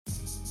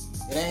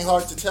It ain't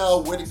hard to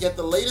tell where to get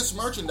the latest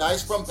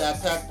merchandise from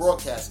Backpack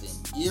Broadcasting.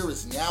 Gear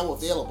is now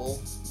available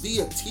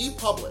via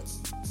TeePublic.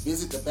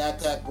 Visit the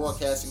Backpack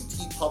Broadcasting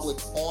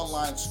TeePublic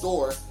online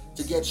store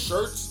to get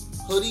shirts,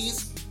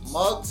 hoodies,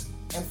 mugs,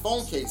 and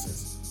phone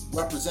cases.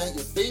 Represent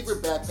your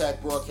favorite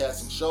Backpack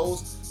Broadcasting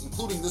shows,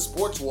 including the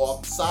Sports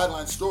Walk,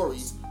 Sideline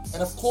Stories,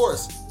 and of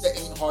course, the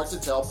Ain't Hard to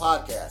Tell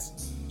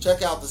podcast.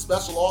 Check out the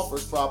special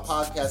offers for our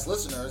podcast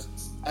listeners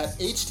at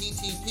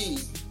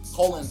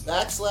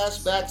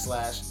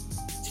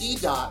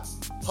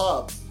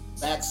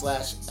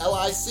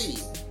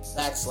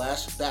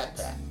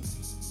http://t.pub/lic/backpack.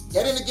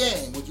 Get in the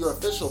game with your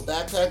official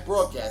Backpack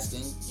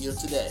Broadcasting gear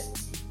today.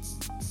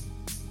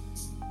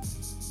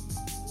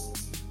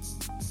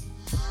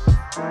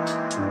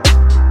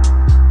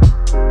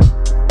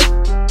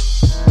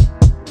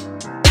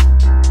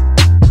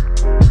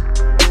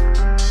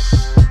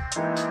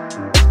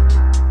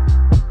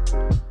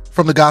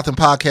 From the Gotham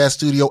Podcast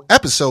Studio,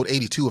 episode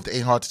 82 of the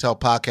Ain't Hard to Tell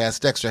podcast,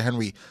 Dexter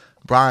Henry,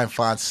 Brian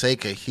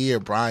Fonseca here.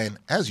 Brian,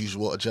 as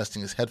usual,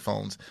 adjusting his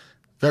headphones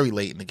very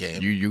late in the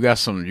game. You got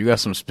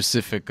some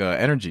specific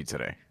energy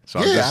today.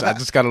 So Yeah, I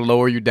just got to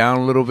lower you down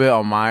a little bit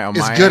on my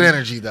It's good end.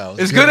 energy, though.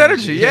 It's good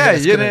energy. Yeah,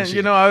 it's good energy.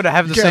 you know, I would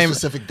have the You get a same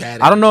specific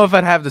dad I don't know energy. if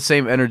I'd have the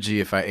same energy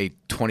if I ate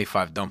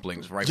 25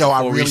 dumplings right Yo, I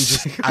before really we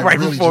just-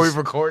 before we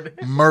recorded.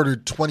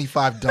 Murdered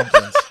 25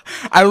 dumplings.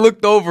 I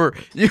looked over.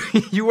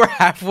 You were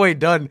halfway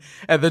done,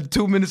 and then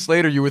 2 minutes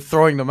later, you were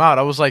throwing them out.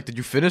 I was like, "Did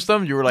you finish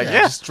them?" You were like,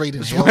 "Yeah." Just straight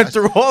Just inhaled. went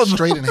through all of them.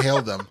 Straight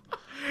inhaled them.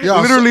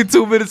 Yo, Literally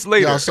 2 minutes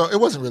later. Yo, so it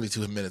wasn't really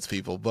 2 minutes,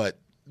 people, but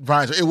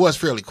Brian, it was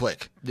fairly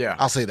quick. Yeah.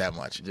 I'll say that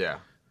much. Yeah.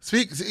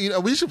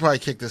 We should probably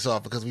kick this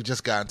off because we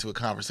just got into a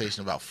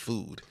conversation about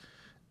food.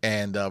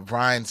 And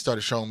Brian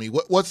started showing me,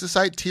 what's the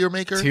site?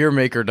 Tiermaker?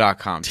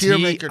 Tiermaker.com.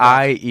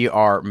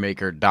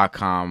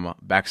 Tiermaker.com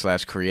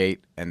 /create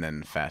and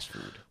then fast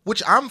food.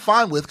 Which I'm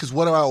fine with because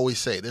what do I always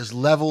say? There's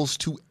levels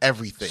to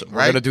everything, So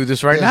right? We're gonna do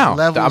this right There's now.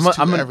 levels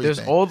to There's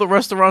everything. all the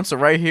restaurants are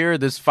right here.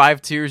 There's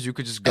 5 tiers. You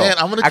could just go. And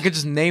I could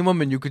just name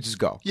them and you could just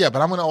go. Yeah,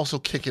 but I'm going to also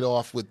kick it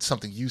off with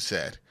something you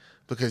said.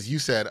 Because you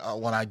said,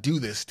 when I do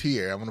this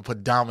tier, I'm going to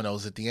put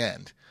Domino's at the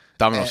end.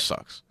 Domino's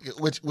sucks.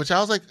 Which I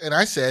was like, and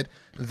I said,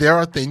 there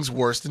are things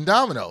worse than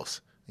Domino's.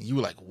 And you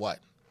were like, what?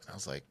 I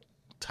was like,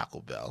 Taco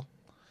Bell.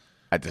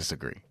 I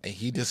disagree. And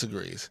he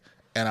disagrees.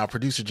 And our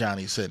producer,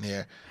 Johnny, is sitting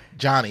here.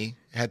 Johnny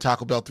had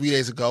Taco Bell 3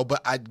 days ago,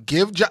 but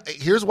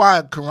here's why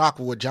I can rock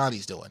with what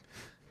Johnny's doing.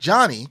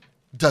 Johnny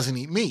doesn't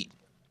eat meat,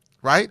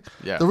 right?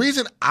 Yeah. The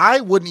reason I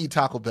wouldn't eat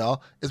Taco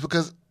Bell is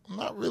because I'm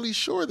not really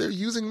sure they're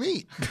using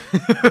meat.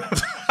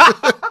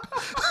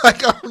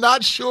 Like, I'm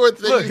not sure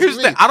they're Look, using here's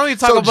the meat. thing. I don't eat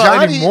Taco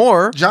Bell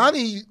anymore.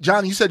 Johnny,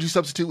 you said you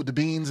substitute with the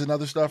beans and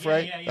other stuff,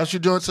 right? Yeah. That's what you're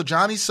doing. So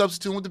Johnny's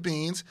substituting with the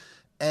beans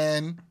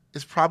and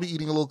is probably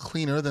eating a little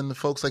cleaner than the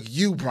folks like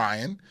you,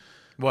 Brian,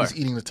 What? who's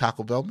eating the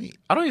Taco Bell meat.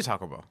 I don't eat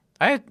Taco Bell.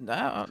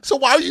 So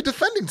why are you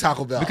defending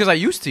Taco Bell? Because I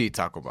used to eat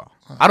Taco Bell.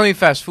 I don't eat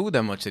fast food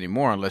that much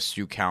anymore unless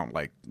you count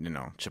like,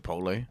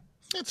 Chipotle.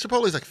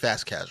 Chipotle's like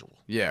fast casual.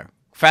 Yeah.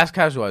 Fast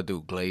casual I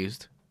do.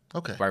 Glazed.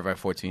 Okay. Right by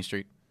 14th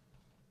Street.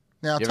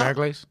 Now, You ever had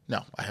glazed?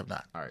 No, I have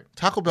not. All right.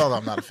 Taco Bell,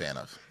 I'm not a fan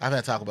of. I've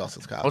had Taco Bell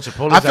since college. Oh,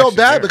 Chipotle's I felt actually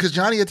bad there. because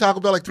Johnny had Taco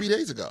Bell like 3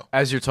 days ago.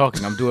 As you're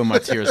talking, I'm doing my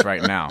tiers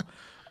right now.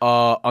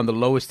 On the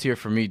lowest tier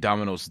for me,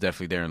 Domino's is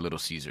definitely there, and Little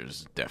Caesars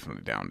is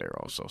definitely down there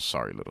also.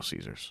 Sorry, Little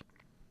Caesars.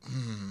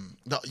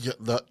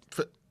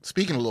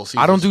 Speaking of Little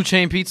Caesars, I don't do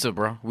chain pizza,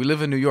 bro. We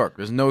live in New York.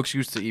 There's no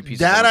excuse to eat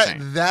pizza.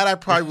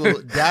 I will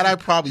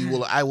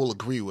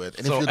agree with.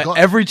 And So if you're going,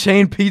 every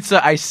chain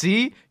pizza I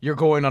see, you're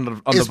going on the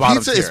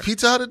bottom tier. is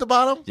Pizza Hut at the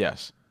bottom?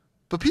 Yes.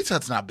 But Pizza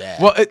Hut's not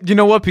bad. Well, you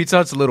know what? Pizza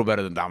Hut's a little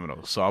better than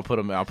Domino's, so I'll put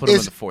them in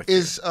the fourth tier.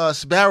 Is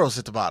Sbarro's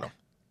at the bottom?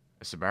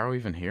 Is Sbarro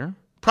even here?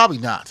 Probably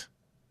not.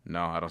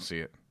 No, I don't see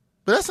it.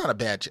 But that's not a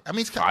bad. I mean,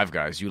 it's kind Five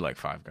Guys. You like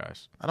Five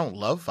Guys. I don't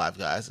love Five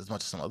Guys as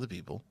much as some other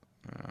people.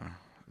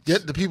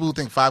 Yet the people who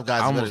think Five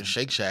Guys is better than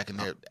Shake Shack and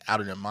they're out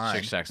of their mind.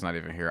 Shake Shack's not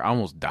even here. I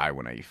almost die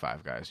when I eat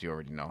Five Guys. You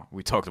already know.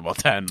 We talked about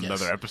that in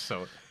another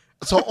episode.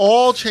 So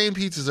all chain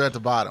pizzas are at the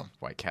bottom.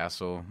 White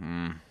Castle,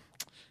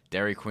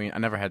 Dairy Queen. I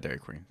never had Dairy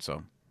Queen,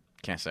 so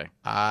can't say.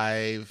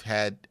 I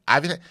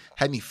haven't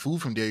had any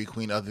food from Dairy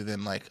Queen other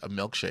than like a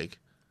milkshake.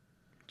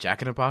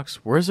 Jack in the Box?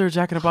 Where's there a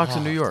Jack in the Box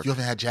in New York? You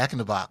haven't had Jack in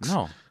the Box?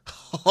 No.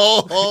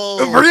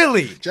 Oh,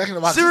 Really? Jack in the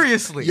Box.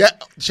 Seriously? Yeah.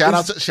 Shout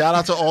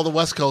out to all the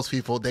West Coast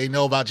people. They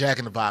know about Jack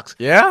in the Box.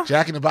 Yeah?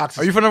 Jack in the Box.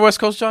 Are you from the West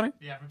Coast, Johnny?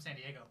 Yeah, from San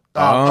Diego.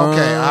 Oh, okay.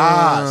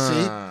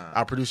 See,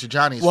 our producer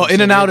Johnny. Well,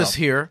 In-N-Out is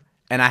here,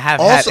 and I have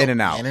had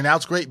In-N-Out.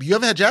 In-N-Out's great, but you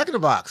haven't had Jack in the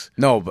Box.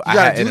 No, but You I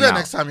gotta had do that In-N-Out.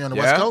 next time you're on the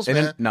West Coast,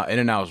 man. No,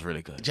 In-N-Out is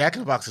really good. Jack in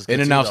the Box is good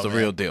In-N-Out's too, the though,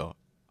 real man. deal.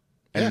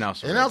 Yeah.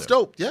 In-N-Out's the real In-N-Out's deal.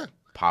 dope. Yeah.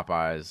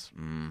 Popeyes,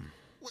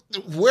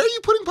 Where are you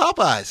putting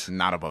Popeyes?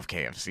 not above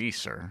KFC,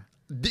 sir.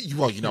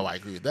 Well, I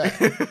agree with that.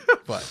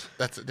 But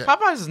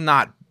Popeyes is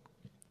not.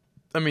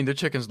 I mean, their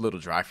chicken's a little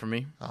dry for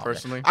me, Oh,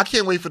 personally. man. I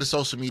can't wait for the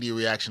social media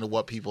reaction to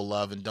what people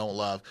love and don't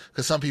love,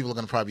 because some people are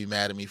going to probably be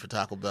mad at me for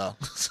Taco Bell.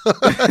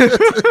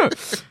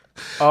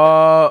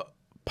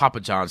 Papa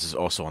John's is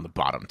also on the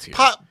bottom tier.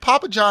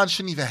 Papa John's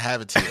shouldn't even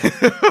have a tier.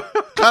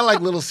 Kind of like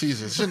Little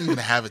Caesars. Shouldn't even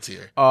have a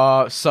tier.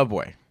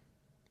 Subway.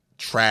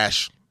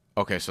 Trash.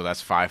 Okay, so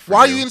that's 5 for Why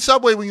are you in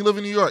Subway when you live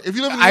in New York? If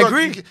you live in New York,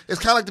 agree. It's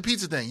kind of like the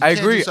pizza thing. You I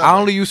can't do agree. Subway. I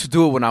only used to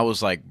do it when I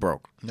was like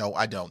broke. No,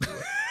 I don't do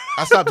it.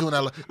 I stopped doing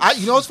that.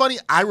 You know what's funny?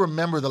 I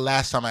remember the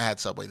last time I had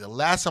Subway. The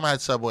last time I had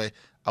Subway,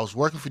 I was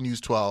working for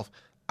News 12.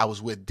 I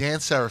was with Dan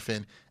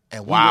Serafin.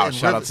 And we were in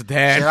shout out to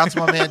Dan. Shout out to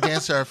my man Dan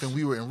Serafin.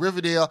 We were in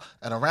Riverdale,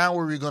 and around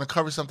where we were going to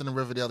cover something in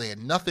Riverdale, they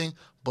had nothing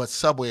but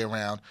Subway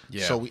around.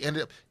 Yeah. So we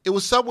ended up, it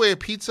was Subway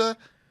at pizza,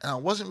 and I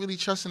wasn't really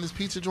trusting this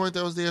pizza joint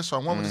that was there, so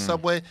I went with the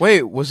Subway.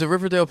 Wait, was it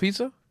Riverdale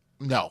Pizza?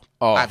 No.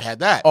 Oh. I've had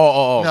that.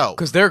 Oh. No.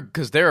 Because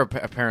they're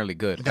apparently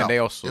good. No, And they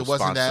also it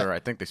wasn't sponsor, that. I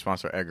think they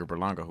sponsor Edgar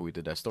Berlanga, who we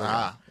did that story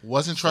on.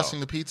 Wasn't trusting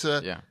the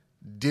pizza. Yeah.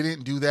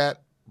 Didn't do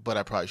that, but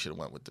I probably should have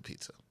went with the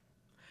pizza.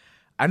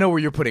 I know where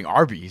you're putting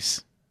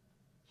Arby's.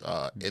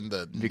 In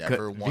the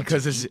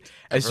Because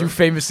as you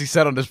famously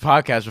said on this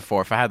podcast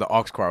before, if I had the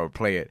aux cord, I would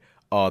play it.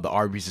 The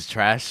Arby's is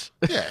trash.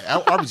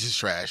 Yeah, Arby's is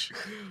trash.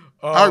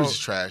 Arby's is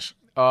trash.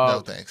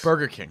 No thanks.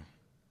 Burger King.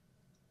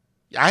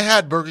 I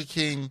had Burger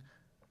King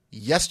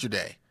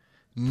yesterday.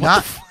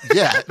 Not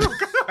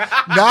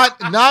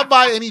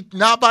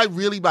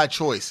by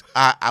choice.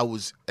 I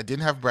didn't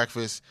have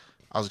breakfast.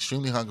 I was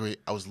extremely hungry.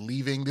 I was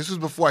leaving. This was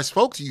before I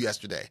spoke to you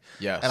yesterday.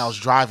 Yes. And I was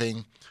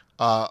driving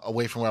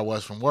away from where I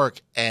was from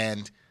work,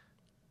 and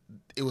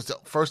it was the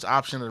first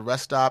option at a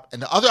rest stop.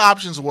 And the other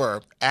options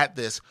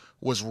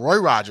was Roy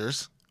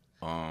Rogers,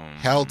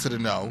 held to the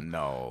no.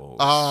 No,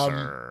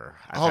 sir.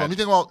 Hold on, let me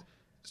think about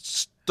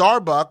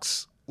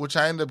Starbucks, which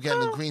I ended up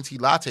getting a green tea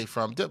latte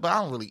from, but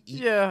I don't really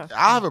eat. Yeah.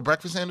 I'll have a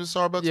breakfast sandwich at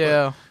Starbucks.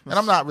 Yeah. And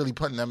I'm not really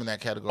putting them in that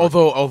category.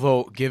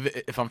 Although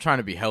if I'm trying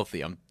to be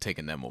healthy, I'm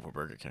taking them over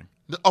Burger King.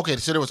 Okay,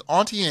 so there was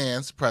Auntie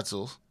Anne's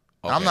pretzels.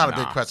 Okay, I'm not a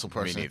big pretzel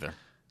person. Me neither.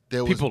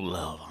 There was, People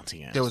love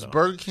Auntie Anne's. There was though.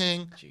 Burger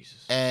King.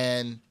 Jesus.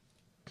 And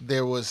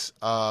there was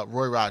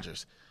Roy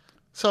Rogers.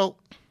 So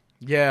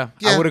Yeah.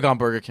 Yeah. I would have gone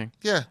Burger King.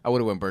 yeah, I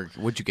would have went Burger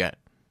King. What'd you get?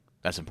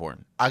 That's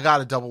important. I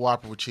got a double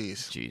Whopper with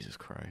cheese. Jesus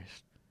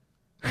Christ.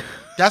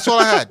 That's all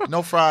I had.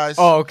 No fries.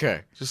 Oh,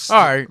 okay. Just all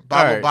right.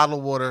 bottle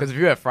of water. Because if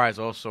you had fries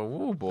also,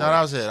 oh boy. No,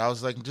 that was it. I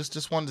was like,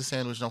 just wanted the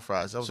sandwich, no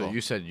fries. That was So all.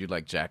 you said you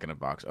like Jack in the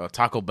Box.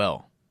 Taco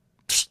Bell.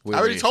 I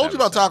already told you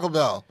about Taco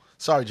Bell.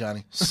 Sorry,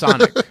 Johnny.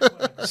 Sonic.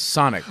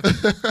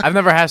 I've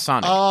never had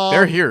Sonic.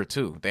 They're here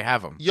too. They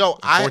have them. Yo,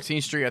 On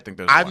 14th Street, I think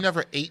there's I've one.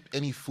 never ate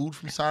any food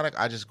from Sonic.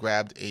 I just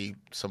grabbed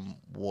some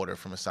water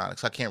from a Sonic,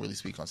 so I can't really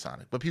speak on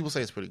Sonic. But people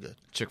say it's pretty good.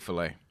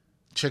 Chick-fil-A.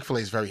 Chick-fil-A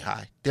is very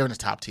high. They're in the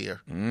top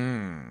tier.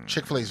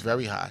 Chick-fil-A is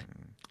very high.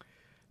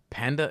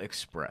 Panda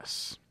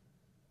Express.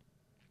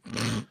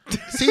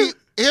 See,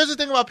 here's the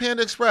thing about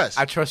Panda Express.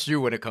 I trust you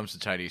when it comes to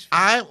Chinese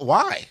food.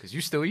 Why? Because you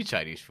still eat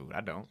Chinese food.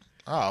 I don't.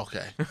 Oh,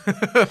 okay.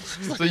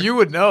 So you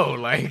would know,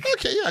 like.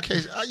 Okay, yeah,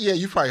 okay. Yeah,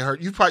 you've probably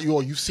heard.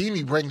 You've seen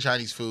me bring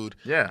Chinese food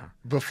Yeah.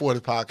 before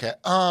the podcast.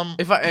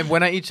 And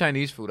when I eat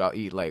Chinese food, I'll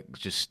eat like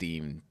just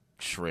steamed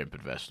shrimp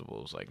and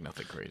vegetables, like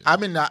nothing crazy. I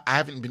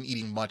haven't been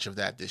eating much of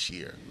that this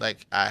year.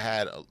 Like I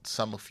had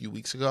some a few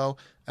weeks ago,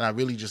 and I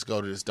really just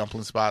go to this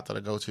dumpling spot that I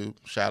go to.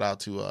 Shout out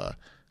to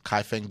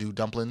Kai Feng Du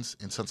Dumplings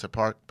in Sunset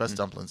Park. Best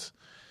dumplings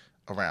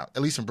around,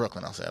 at least in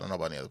Brooklyn. I'll say. I don't know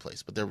about any other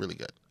place, but they're really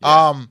good.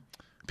 Yeah.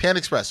 Panda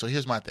Express. So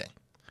here's my thing.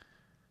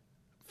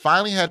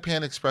 Finally had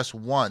Panda Express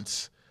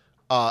once.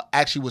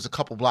 Actually, was a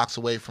couple blocks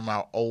away from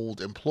our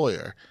old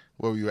employer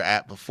where we were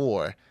at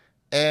before.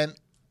 And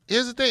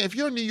here's the thing: if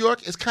you're in New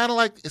York, it's kind of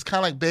like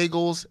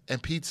bagels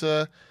and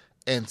pizza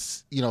and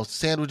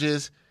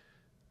sandwiches.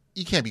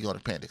 You can't be going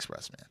to Panda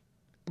Express, man.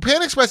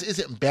 Panda Express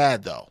isn't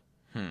bad though,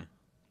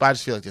 but I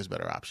just feel like there's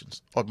better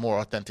options or more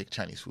authentic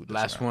Chinese food.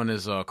 Last one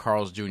is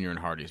Carl's Jr. and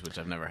Hardee's, which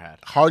I've never had.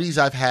 Hardee's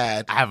I've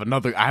had. I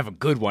have a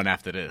good one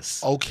after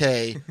this.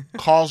 Okay,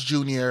 Carl's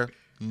Jr.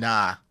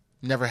 Nah,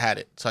 never had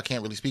it, so I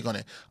can't really speak on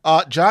it.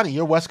 Johnny,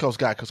 you're a West Coast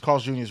guy because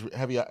Carl's Jr. is.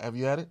 Have you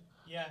had it?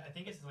 Yeah, I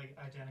think it's like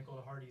identical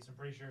to Hardee's. I'm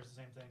pretty sure it's the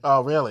same thing.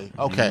 Oh, really?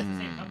 Okay.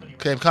 Same company.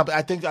 Right? Same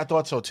company. I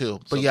thought so too.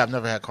 But yeah, I've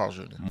never had Carl's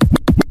Jr.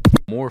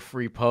 More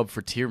free pub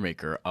for tier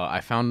maker.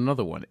 I found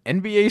another one.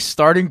 NBA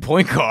starting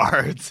point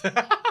guards.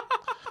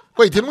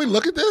 Wait, didn't we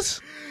look at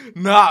this?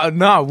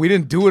 Nah, we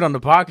didn't do it on the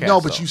podcast. No,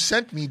 but though. you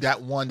sent me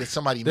that one that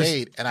somebody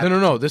made, and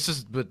No. This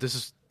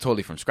is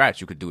totally from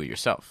scratch. You could do it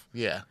yourself.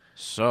 Yeah.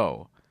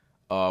 So,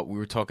 we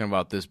were talking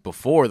about this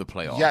before the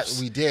playoffs. Yeah,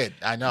 we did.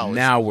 I know.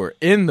 Now we're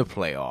in the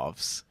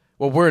playoffs.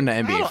 Well, we're in the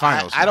NBA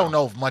Finals. I don't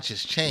know if much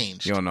has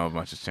changed. You don't know if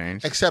much has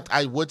changed? Except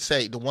I would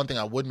say the one thing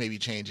I would maybe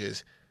change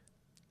is,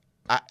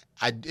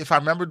 if I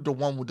remember the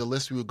one with the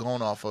list we were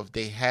going off of,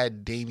 they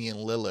had Damian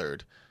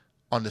Lillard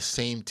on the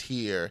same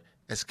tier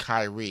as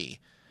Kyrie.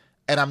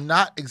 And I'm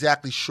not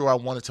exactly sure I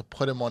wanted to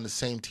put him on the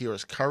same tier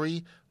as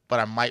Curry, but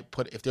I might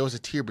put, if there was a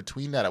tier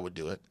between that, I would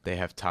do it. They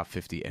have top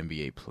 50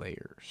 NBA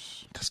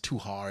players. That's too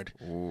hard.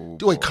 Ooh,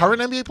 Wait,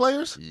 current NBA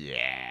players? Yeah.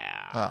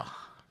 Oh.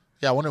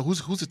 Yeah, I wonder who's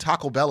the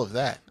Taco Bell of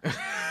that.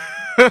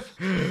 That's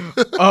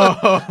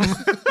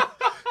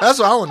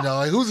what I want to know.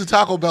 Like, who's the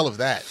Taco Bell of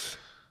that?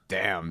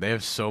 Damn, they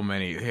have so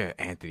many. Yeah,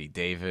 Anthony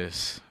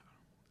Davis.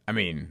 I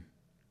mean,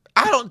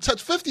 I don't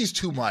touch 50's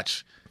too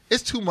much.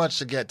 It's too much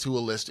to get to a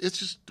list. It's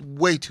just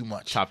way too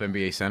much. top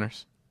NBA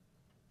centers.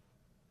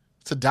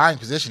 It's a dying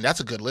position. That's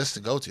a good list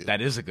to go to.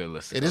 That is a good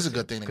list. It is a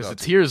good thing to go because to.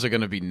 the tiers are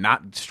going to be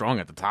not strong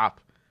at the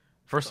top.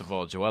 First of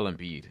all, Joel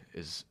Embiid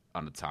is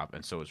on the top,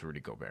 and so is Rudy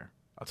Gobert.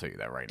 I'll tell you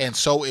that right now. And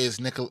so is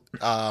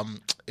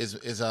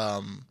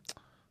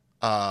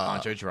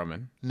Andre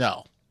Drummond.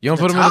 No. You don't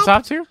The put him in the top?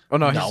 top tier? Oh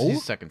no, No.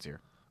 he's second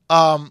tier.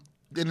 In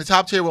the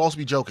top tier will also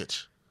be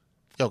Jokic.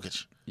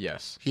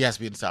 Yes. He has to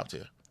be in the top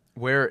tier.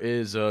 Where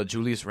is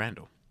Julius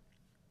Randle?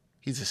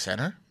 He's a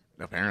center?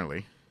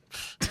 Apparently,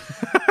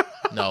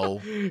 No.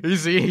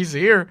 he's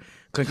here.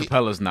 Clint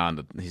Capella's not.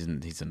 He's in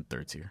the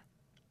third tier.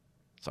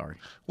 Sorry.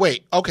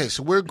 Wait, okay,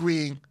 so we're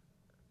agreeing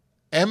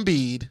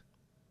Embiid.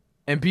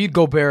 Embiid,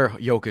 Gobert,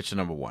 Jokic,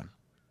 number one.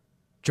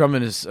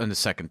 Drummond is in the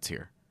second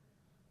tier.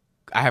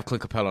 I have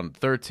Clint Capella on the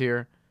third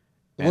tier.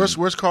 and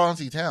Where's Karl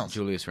Anthony Towns?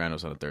 Julius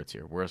Randle's on the third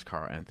tier. Where's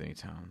Karl Anthony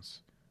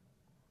Towns?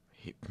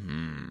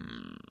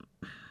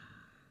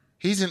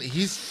 He's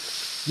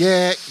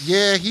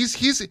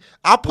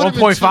I'll put him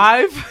in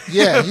 1.5?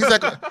 Yeah, he's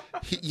like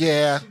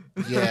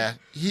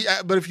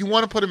but if you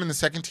want to put him in the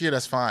second tier,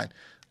 that's fine.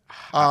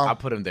 I'll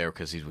put him there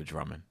because he's with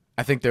Drummond.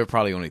 I think there are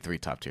probably only 3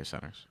 top tier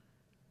centers.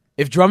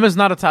 If Drummond's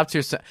not a top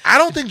tier center, I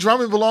don't think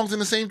Drummond belongs in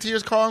the same tier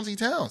as Karl Anthony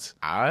Towns.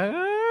 Karl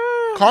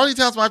Anthony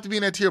Towns might have to be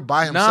in that tier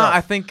by himself.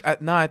 I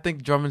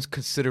think Drummond's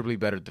considerably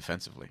better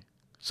defensively,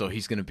 so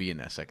he's going to be in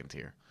that second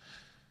tier.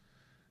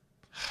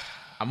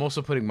 I'm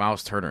also putting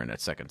Miles Turner in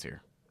that second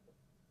tier.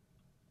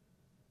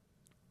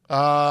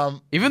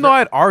 Even though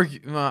I'd argue,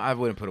 I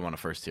wouldn't put him on the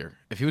first tier.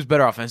 If he was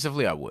better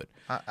offensively, I would.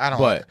 I don't.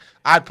 But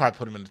I'd probably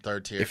put him in the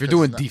third tier. if you're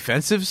doing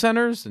defensive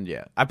centers, then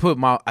yeah, I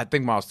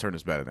think Miles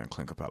Turner's better than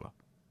Clint Capella.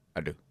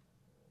 I do.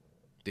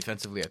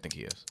 Defensively, I think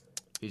he is.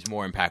 He's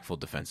more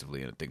impactful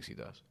defensively in the things he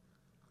does.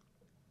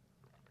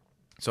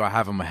 So I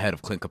have him ahead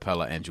of Clint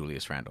Capella and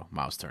Julius Randle,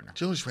 Miles Turner.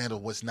 Julius Randle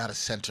was not a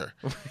center.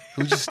 Can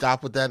we just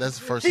stop with that? That's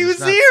the first He thing.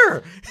 was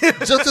here.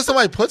 Just because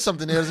somebody put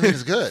something there doesn't mean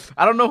it's good.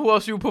 I don't know who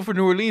else you would put for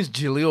New Orleans.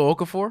 Jaleel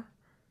Okafor?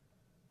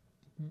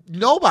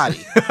 Nobody.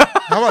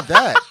 How about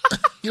that?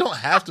 You don't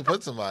have to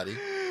put somebody.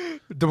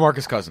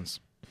 DeMarcus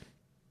Cousins.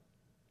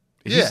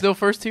 Is he Yeah. still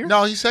first tier?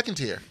 No, he's second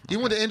tier.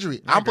 Even with the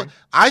injury.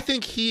 I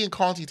think he and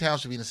Karl Anthony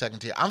Towns should be in the second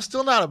tier. I'm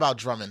still not about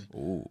Drummond.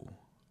 Ooh.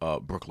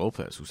 Brooke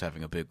Lopez, who's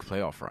having a big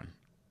playoff run.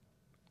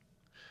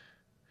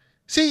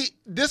 See,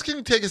 this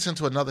can take us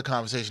into another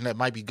conversation that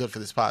might be good for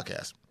this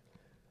podcast.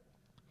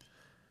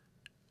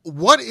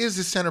 What is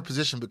the center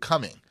position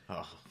becoming?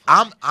 Oh.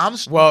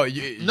 Well,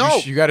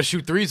 you got to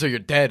shoot threes or you're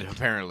dead,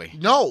 apparently.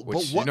 No,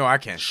 Which, but what I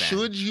can't stand.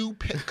 Should you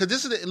pick? Because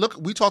this is look.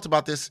 We talked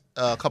about this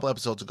a couple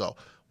episodes ago.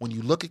 When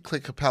you look at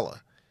Clint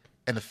Capella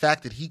and the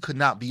fact that he could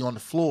not be on the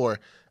floor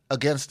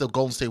against the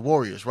Golden State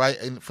Warriors, right,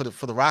 and for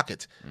the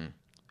Rockets,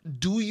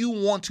 do you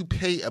want to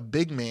pay a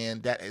big man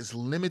that has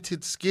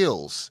limited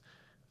skills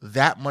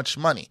that much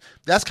money?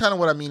 That's kind of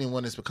what I mean in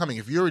when it's becoming.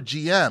 If you're a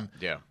GM,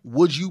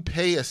 would you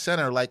pay a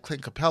center like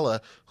Clint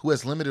Capella who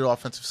has limited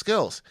offensive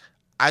skills?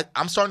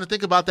 I'm starting to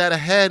think about that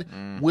ahead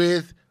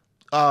with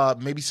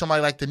maybe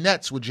somebody like the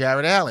Nets with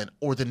Jared Allen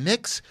or the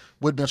Knicks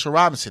with Mitchell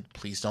Robinson.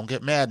 Please don't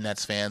get mad,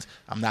 Nets fans.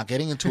 I'm not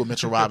getting into a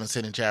Mitchell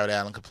Robinson and Jared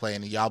Allen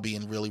complaint and y'all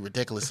being really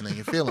ridiculous and in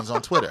your feelings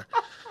on Twitter.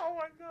 Oh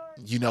my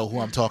God. You know who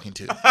I'm talking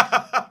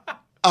to.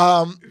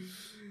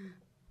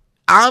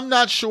 I'm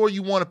not sure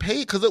you want to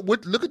pay because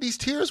look at these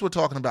tiers we're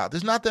talking about.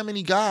 There's not that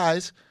many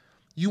guys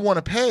you want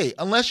to pay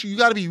unless you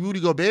got to be Rudy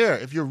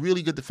Gobert if you're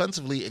really good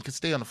defensively and can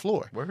stay on the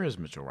floor. Where is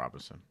Mitchell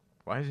Robinson?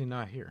 Why is he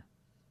not here?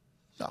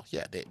 No,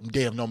 yeah,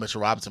 they have no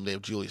Mitchell Robinson. They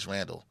have Julius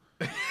Randle.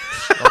 Okay.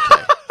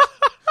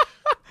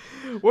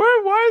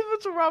 Why is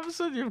Mitchell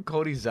Robinson? You have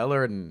Cody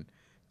Zeller and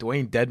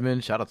Dwayne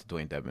Dedman. Shout out to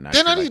Dwayne Dedman.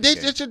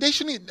 They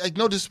shouldn't, like,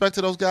 no disrespect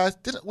to those guys.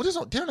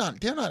 They're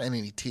not in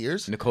any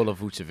tiers. Nikola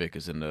Vucevic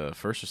is in the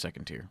first or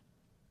second tier.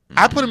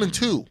 I put him in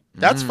 2.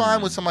 That's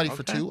fine with somebody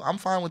for 2. I'm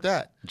fine with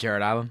that.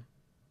 Jared Allen.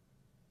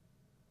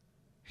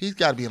 He's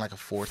got to be in like a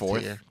fourth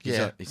tier.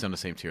 He's on the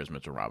same tier as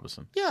Mitchell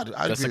Robinson. Yeah,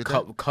 I that's agree with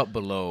that. cut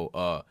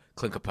below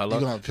Clint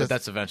Capella, but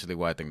that's eventually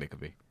what I think they could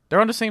be. They're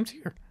on the same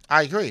tier.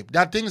 I agree.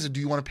 That thing is, do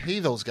you want to pay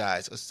those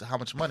guys how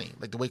much money?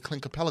 Like the way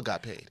Clint Capella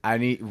got paid. I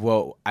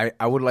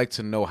would like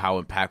to know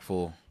how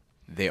impactful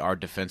they are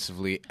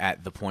defensively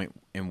at the point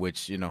in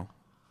which,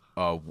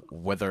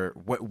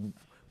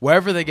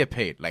 wherever they get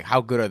paid, like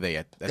how good are they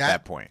at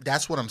that point?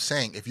 That's what I'm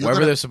saying. If you're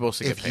wherever they're supposed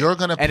to get paid. You're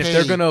gonna and if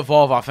they're going to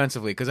evolve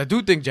offensively, because I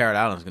do think Jared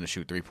Allen's going to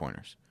shoot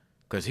 3-pointers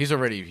because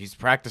he's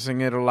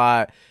practicing it a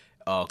lot.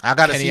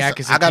 Kenny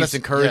Atkinson keeps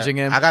encouraging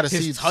him. I got to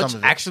see his touch. Some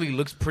of it. Actually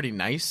looks pretty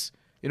nice,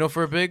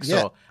 for a big.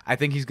 Yeah. So I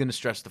think he's going to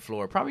stretch the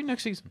floor probably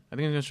next season. I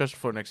think he's going to stretch the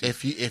floor next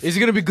season. Is he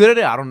going to be good at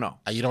it? I don't know.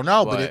 You don't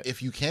know, but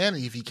if you can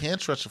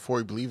stretch the floor,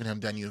 you believe in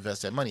him, then you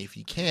invest that money. If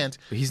you can't,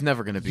 he's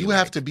never going to be. You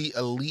have to be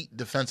elite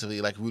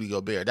defensively, like Rudy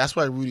Gobert. That's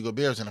why Rudy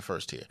Gobert is in the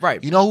first tier.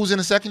 Right. You know who's in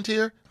the second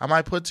tier? I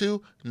might put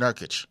 2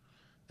 Nurkic.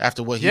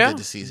 after what he did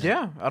this season.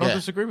 Yeah, I don't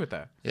disagree with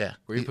that. Yeah.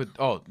 Where you put?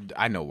 Oh,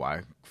 I know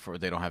why.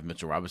 They don't have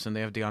Mitchell Robinson.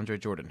 They have DeAndre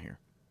Jordan here,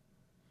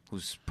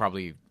 who's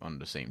probably on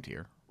the same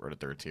tier or the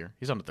third tier.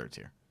 He's on the third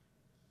tier,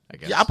 I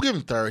guess. Yeah, I'll give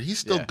him third. He's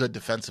still good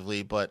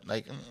defensively, but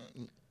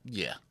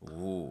yeah.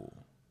 Ooh,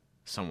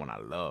 someone I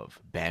love,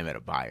 Bam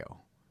Adebayo.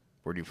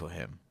 Where do you put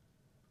him?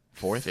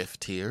 Fourth, fifth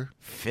tier.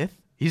 Fifth?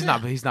 He's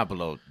not. He's not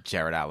below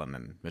Jared Allen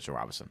and Mitchell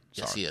Robinson.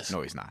 Sorry. Yes, he is.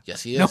 No, he's not.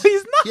 Yes, he is. No,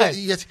 he's not. Yes,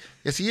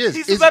 he is.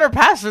 He's a better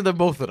passer than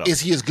both of them. Is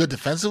he as good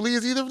defensively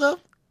as either of them?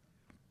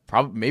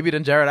 Probably, maybe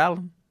than Jared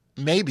Allen.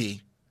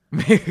 Maybe.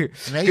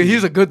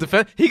 He's a good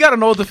defense. He got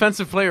an all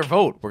defensive player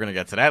vote. We're gonna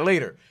get to that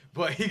later.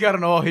 But he got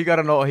an all.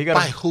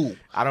 By who?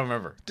 I don't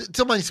remember.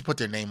 Somebody needs to put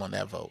their name on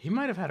that vote. He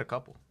might have had a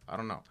couple. I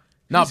don't know.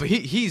 No, but he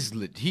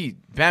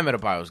Bam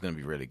Adebayo is going to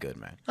be really good,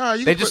 man.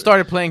 They just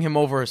started playing him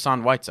over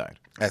Hassan Whiteside.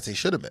 As he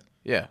should have been.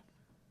 Yeah.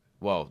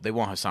 Well, they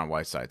want Hassan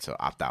Whiteside to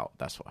opt out.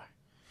 That's why.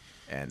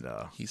 And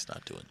he's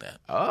not doing that.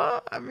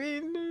 I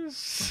mean,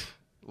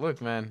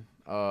 look, man.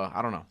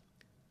 I don't know.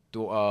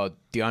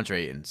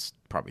 DeAndre Ayton's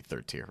probably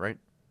third tier, right?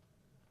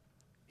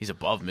 He's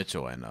above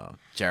Mitchell and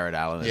Jared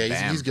Allen. Yeah,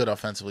 and he's good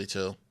offensively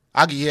too.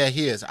 He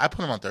is. I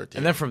put him on third tier.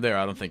 And then from there,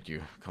 I don't think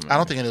you come. I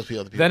don't think any of those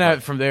other people. Then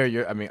from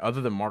there,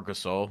 other than Marc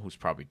Gasol, who's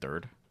probably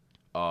third,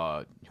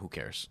 who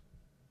cares?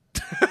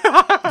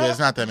 There's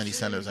not that many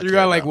centers. You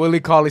got like Willie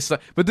Cauley-Stein,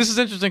 but this is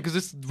interesting because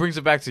this brings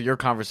it back to your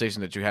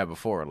conversation that you had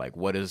before. Like,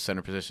 what is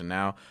center position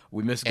now?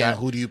 We miss guys. And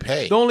who do you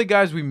pay? The only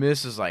guys we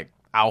miss is like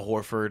Al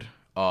Horford.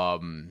 Al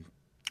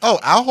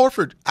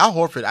Horford. Al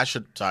Horford. I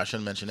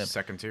shouldn't mention him.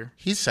 Second tier.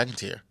 He's second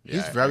tier. Yeah,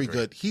 he's very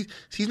good.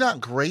 He's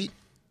not great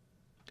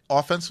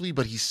offensively,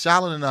 but he's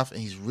solid enough,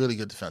 and he's really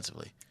good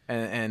defensively.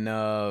 And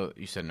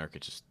you said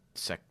Nurkic is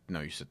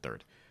No, you said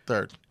third.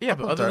 Third. Yeah,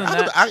 but other than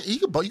that, you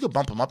could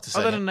bump him up to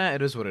second. Other than that,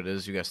 it is what it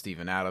is. You got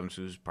Steven Adams,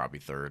 who's probably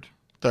third.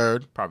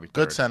 Probably third.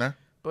 Good center.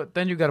 But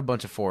then you got a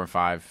bunch of 4 and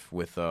 5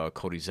 with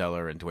Cody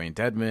Zeller and Dwayne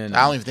Dedman.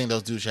 I don't even think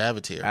those dudes should have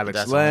a tier.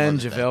 Alex Len,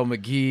 JaVale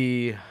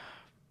McGee,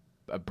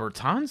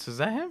 Bertans, is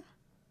that him?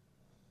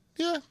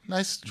 Yeah,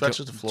 nice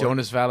stretch of the floor.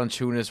 Jonas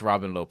Valanciunas,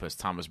 Robin Lopez,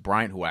 Thomas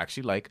Bryant, who I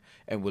actually like,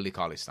 and Willie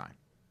Cauley-Stein.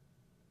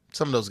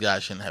 Some of those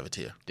guys shouldn't have a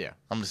tier. Yeah.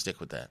 I'm going to stick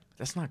with that.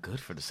 That's not good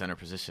for the center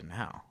position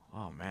now.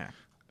 Oh, man.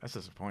 That's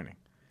disappointing.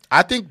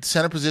 I think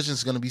center position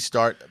is going to be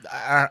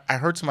I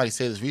heard somebody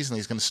say this recently.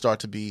 It's going to start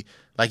to be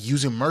like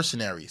using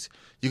mercenaries.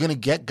 You're going to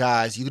get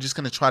guys. You're just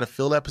going to try to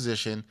fill that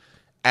position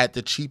at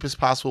the cheapest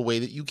possible way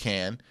that you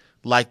can,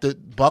 like the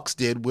Bucks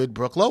did with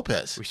Brook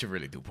Lopez. We should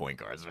really do point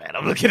guards, man.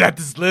 I'm looking at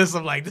this list.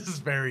 I'm like, this is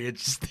very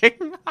interesting.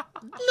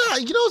 Nah,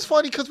 it's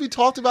funny because we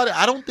talked about it.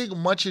 I don't think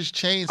much has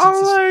changed.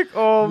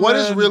 What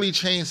has really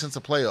changed since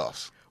the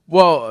playoffs?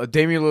 Well,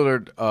 Damian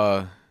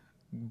Lillard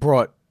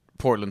brought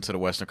Portland to the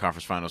Western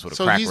Conference Finals with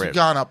a crack rib. So he's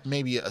gone up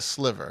maybe a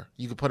sliver.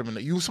 You could put him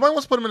in somebody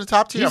wants to put him in the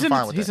top tier, I'm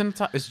fine with that. He's in the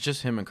top. It's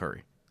just him and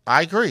Curry.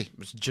 I agree.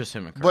 It's just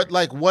him and Curry. But,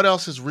 like, what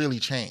else has really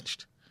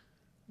changed?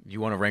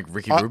 You want to rank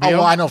Ricky Rubio?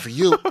 Well, I know for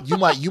you. You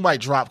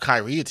might drop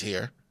Kyrie a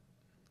tier.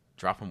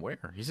 Drop him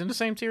where? He's in the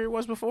same tier he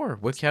was before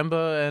with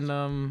Kemba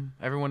and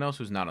everyone else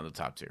who's not on the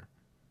top tier.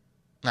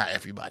 Not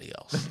everybody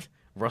else.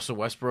 Russell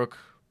Westbrook,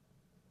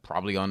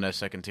 probably on that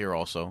second tier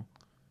also.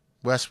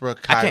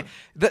 Westbrook, I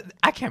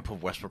can't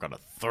put Westbrook on a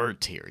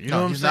third tier. You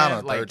know what I'm saying? He's not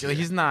on a third tier.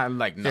 He's not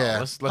like Yeah.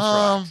 Let's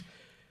relax.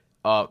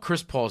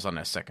 Chris Paul's on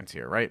that second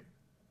tier, right?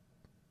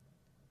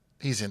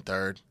 He's in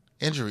third.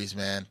 Injuries,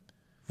 man.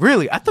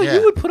 Really? I thought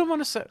you would put him on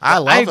the second.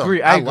 I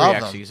agree. I agree.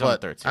 Actually, he's on the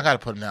third tier. I got to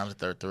put him down to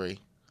third three.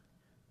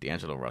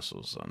 D'Angelo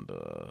Russell's on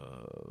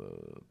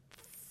the.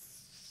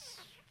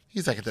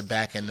 He's like at the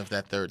back end of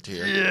that third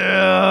tier.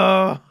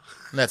 Yeah.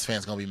 Nets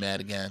fans gonna be mad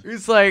again.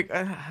 It's like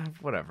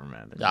whatever,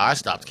 man. No, I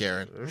stopped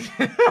caring.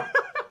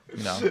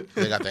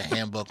 They got the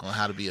handbook on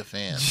how to be a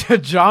fan.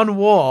 John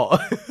Wall.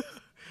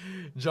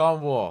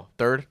 John Wall,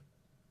 third.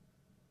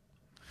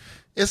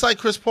 It's like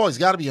Chris Paul. He's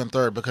got to be on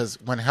third because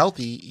when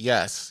healthy,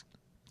 yes.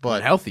 But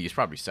when healthy, he's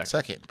probably second.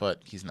 Second, but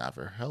he's not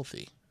very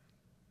healthy.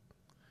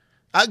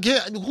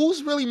 Again,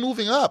 who's really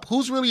moving up?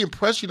 Who's really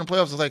impressed you in the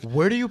playoffs? It's like,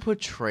 where do you put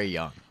Trae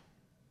Young?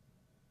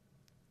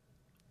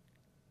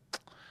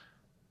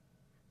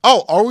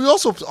 Oh, are we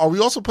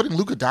also putting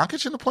Luka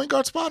Doncic in the point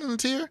guard spot in the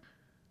tier?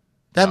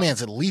 That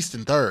man's at least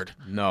in third.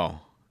 No.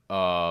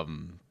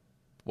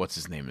 What's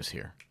his name is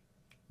here?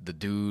 The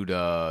dude,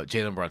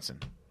 Jalen Brunson.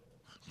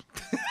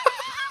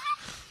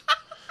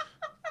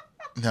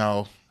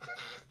 No.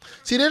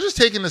 See, they're just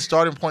taking the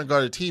starting point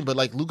guard of the team, but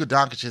like Luka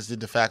Doncic is the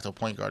de facto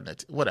point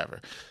guard.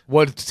 Whatever.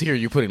 What tier are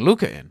you putting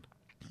Luka in?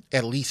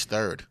 At least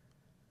third.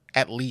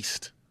 At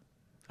least.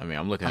 I mean,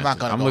 I'm looking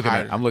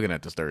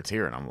at this third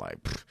tier, and I'm like,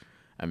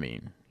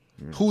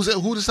 who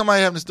does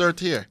somebody have in this third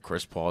tier?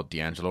 Chris Paul,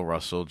 D'Angelo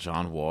Russell,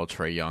 John Wall,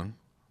 Trae Young,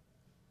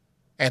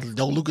 and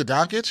no Luka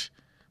Doncic.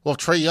 Well, if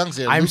Trae Young's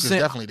there, Luka's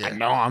definitely there.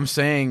 No, I'm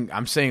saying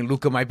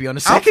Luka might be on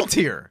the second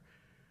tier.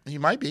 He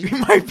might be.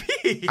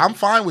 be. I'm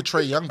fine with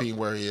Trae Young being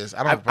where he is.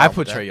 I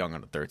put Trae Young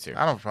on the third tier. I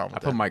don't have a problem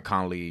with that. I put Mike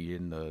Conley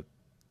in the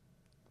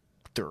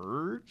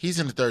third. He's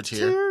in the third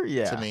tier.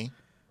 Yeah. To me.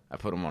 I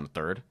put him on the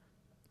third.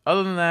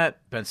 Other than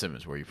that, Ben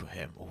Simmons, where you put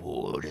him?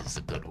 Ooh, this is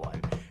a good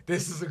one.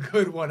 This is a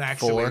good one,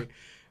 actually. 4.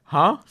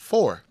 Huh?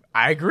 4.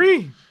 I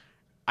agree.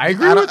 I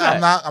agree with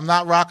that. I'm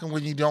not rocking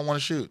when you don't want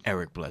to shoot.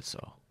 Eric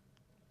Bledsoe.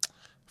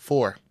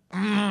 4.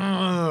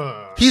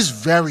 He's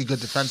very good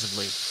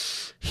defensively.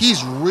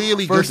 He's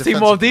really good First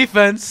team all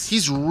defense.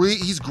 He's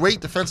great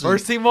defensively.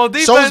 First team all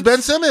defense. So is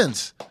Ben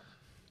Simmons.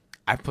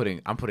 I'm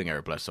putting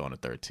Eric Bledsoe on the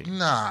third team.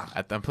 Nah.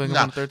 I'm putting him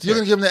on the third team. You're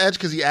going to give him the edge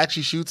because he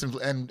actually shoots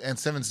and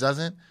Simmons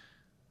doesn't?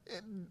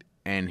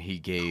 And he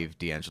gave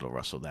D'Angelo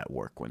Russell that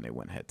work when they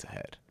went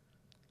head-to-head.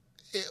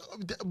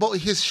 But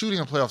his shooting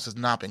in playoffs has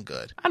not been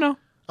good. I know.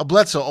 A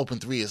Bledsoe open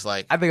 3 is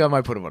like... I think I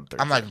might put him on third.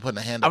 I'm not even putting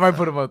a hand I up. might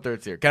put him on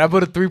third tier. Can I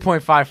put a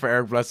 3.5 for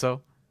Eric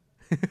Bledsoe?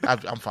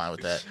 I'm fine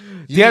with that.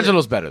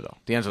 D'Angelo's better, though.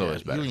 D'Angelo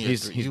is better.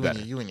 He's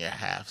better. You and your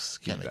halves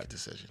can't make a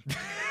decision.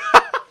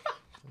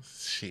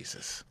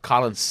 Jesus.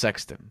 Colin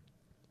Sexton.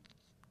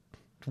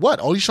 What?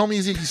 All you show me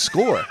is he can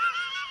score.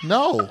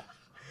 No.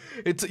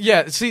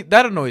 See,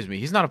 that annoys me.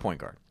 He's not a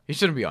point guard. He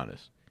shouldn't be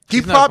honest.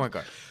 He's not a point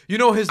guard. You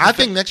know, his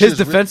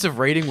defensive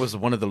rating was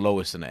one of the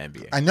lowest in the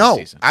NBA. I know.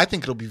 This season. I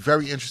think it'll be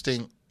very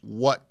interesting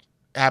what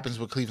happens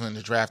with Cleveland in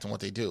the draft and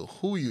what they do.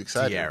 Who are you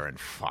excited? De'Aaron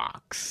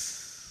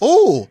Fox.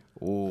 Oh,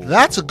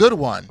 that's a good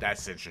one.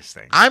 That's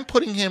interesting. I'm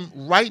putting him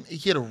right.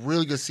 He had a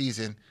really good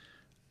season.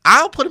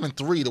 I'll put him in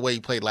 3 the way he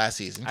played last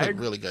season. He played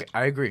really good.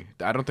 I agree.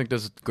 I don't think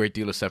there's a great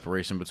deal of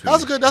separation between.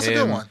 That's a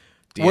good one.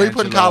 Where are you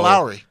putting Kyle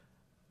Lowry?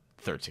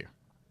 Third tier.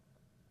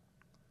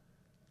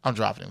 I'm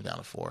dropping him down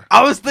to 4.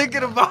 I was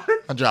thinking about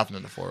it. I'm dropping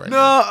him to 4 right No,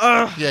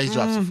 now. Yeah, he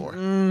drops to 4.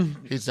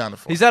 He's down to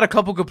 4. He's had a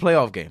couple good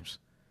playoff games,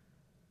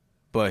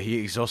 but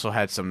he's also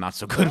had some not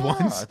so good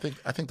ones.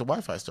 I think the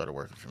Wi-Fi started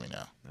working for me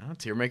now.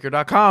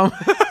 Tiermaker.com.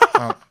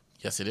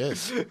 Yes, it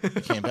is.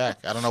 It came back.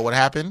 I don't know what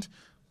happened,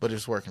 but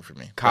it's working for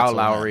me. Kyle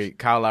Lowry.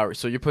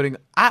 So you're putting.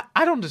 I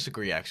don't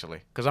disagree actually,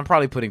 because I'm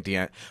probably putting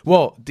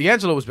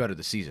D'Angelo was better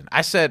this season.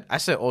 I said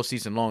all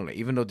season long that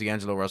even though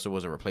D'Angelo Russell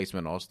was a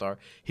replacement All-Star,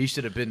 he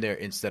should have been there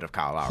instead of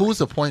Kyle Lowry. Who's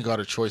the point guard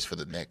of choice for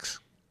the Knicks?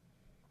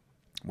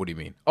 What do you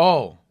mean?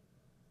 Oh,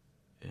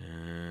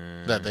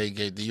 that they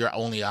gave your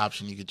only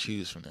option you could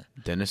choose from there.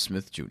 Dennis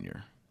Smith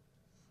Jr.,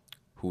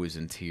 who is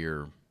in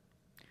tier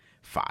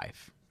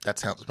 5. That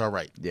sounds about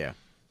right. Yeah.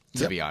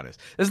 To be honest,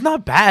 it's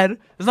not bad.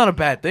 It's not a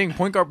bad thing.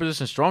 Point guard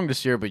position strong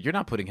this year, but you're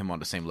not putting him on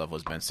the same level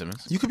as Ben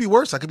Simmons. You could be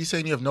worse. I could be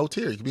saying you have no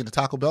tier. You could be in the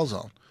Taco Bell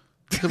zone.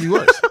 It could be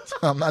worse.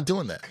 I'm not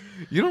doing that.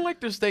 You don't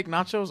like their steak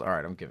nachos? All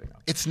right, I'm giving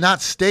up. It's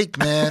not steak,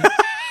 man.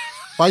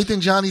 Why do you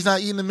think Johnny's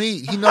not eating the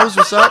meat? He knows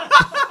what's up.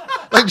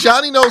 Like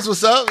Johnny knows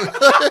what's up.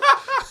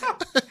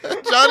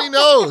 Johnny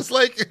knows.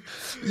 Like,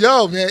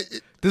 yo, man.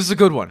 This is a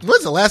good one.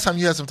 When's the last time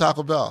you had some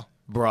Taco Bell?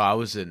 Bro, I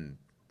was in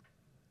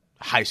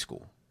high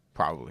school,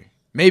 probably.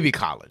 Maybe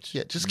college.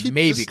 Yeah, just keep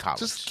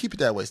it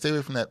that way. Stay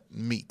away from that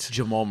meat.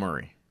 Jamal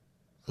Murray.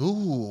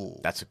 Ooh.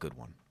 That's a good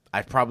one.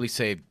 I'd probably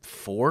say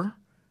 4,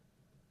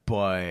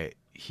 but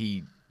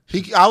I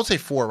would say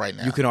 4 right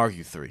now. You can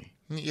argue 3.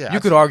 Yeah. You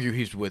could argue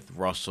he's with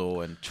Russell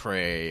and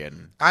Trey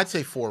and I'd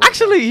say 4 right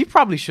Actually, now. He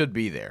probably should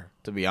be there,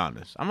 to be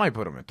honest. I might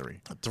put him at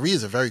 3. 3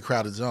 is a very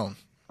crowded zone.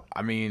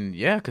 I mean,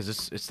 yeah, because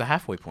it's the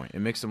halfway point. It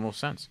makes the most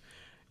sense.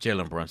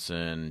 Jalen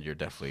Brunson, you're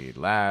definitely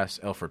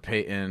last. Elfrid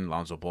Payton,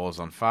 Lonzo Ball's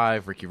on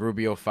 5. Ricky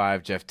Rubio,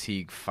 5. Jeff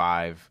Teague,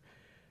 5.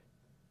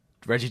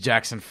 Reggie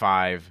Jackson,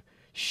 5.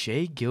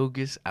 Shai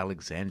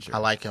Gilgeous-Alexander. I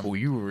like him. Who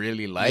you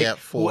really like. Yeah,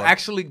 4. Who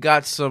actually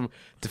got some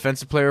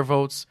defensive player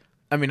votes.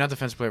 I mean, not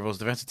defensive player votes,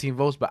 defensive team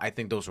votes, but I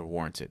think those are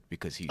warranted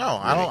because he's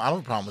I don't have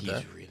a problem with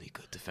that. He's really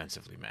good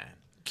defensively, man.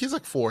 He's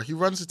like 4. He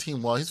runs the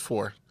team well. He's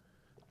 4.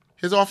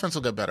 His offense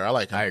will get better. I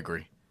like him. I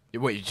agree.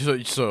 Wait,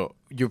 so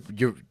you're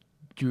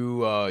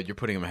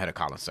putting him ahead of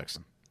Colin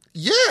Sexton?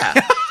 Yeah,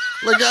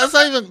 like that's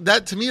not even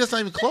that to me. That's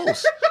not even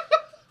close.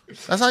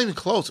 That's not even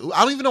close.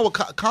 I don't even know what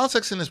Colin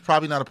Sexton is.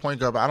 Probably not a point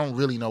guard, but I don't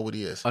really know what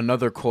he is.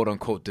 Another quote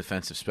unquote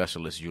defensive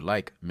specialist you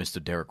like,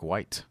 Mr. Derek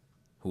White,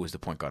 who is the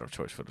point guard of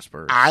choice for the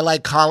Spurs. I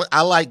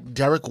like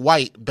Derek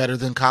White better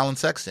than Colin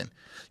Sexton.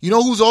 You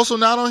know who's also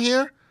not on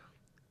here?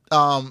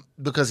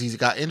 Because he's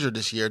got injured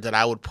this year. That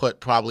I would put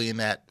probably in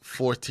that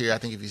 4th tier. I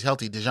think if he's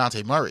healthy,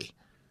 DeJounte Murray.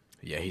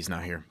 Yeah, he's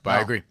not here, but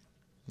I agree.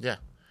 Yeah.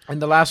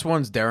 And the last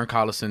one's Darren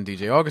Collison,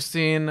 DJ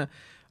Augustine,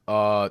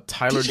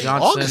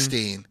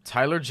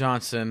 Tyler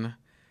Johnson,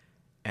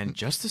 and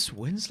Justice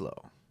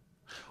Winslow,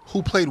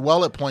 who played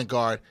well at point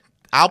guard.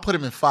 I'll put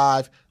him in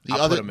 5.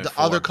 The 4.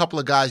 other couple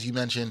of guys you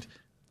mentioned,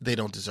 they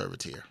don't deserve a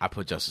tier. I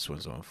put Justice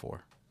Winslow in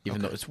 4,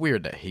 even though it's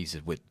weird that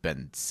he's with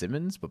Ben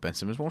Simmons, but Ben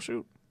Simmons won't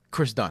shoot.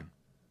 Chris Dunn,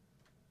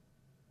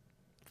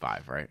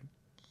 5, right?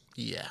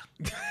 Yeah.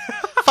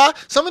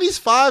 5. Some of these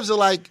 5s are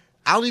like,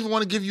 I don't even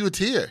want to give you a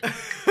tier.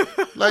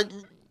 Like,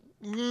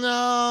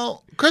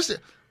 no. Chris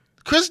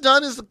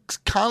Dunn is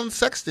Colin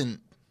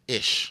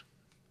Sexton-ish.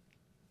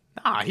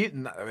 Nah,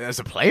 as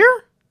a player?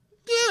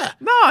 Yeah.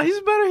 Nah,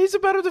 he's a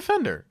better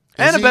defender.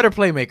 And a better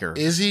playmaker.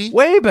 Is he?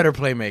 Way better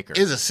playmaker.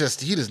 His assist,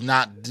 he does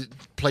not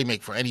play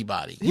make for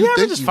anybody. He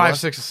averages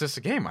 5-6 assists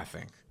a game, I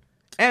think.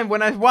 And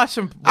when I watch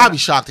him, I'd be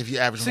shocked if you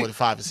average more than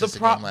 5 assists a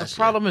game last year. The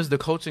problem is the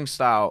coaching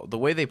style, the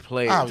way they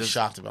play. I'd be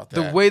shocked about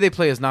that. The way they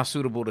play is not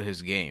suitable to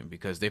his game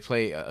because they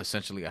play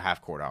essentially a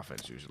half-court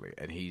offense usually,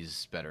 and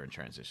he's better in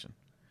transition.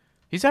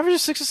 He's averaging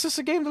 6 assists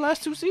a game the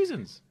last 2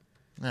 seasons.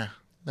 Yeah.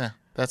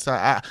 That's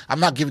not. I'm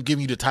not giving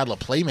you the title of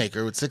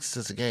playmaker with 6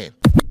 assists a game.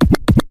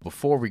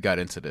 Before we got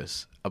into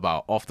this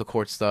about off the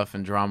court stuff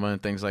and drama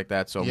and things like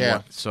that, so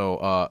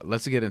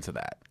let's get into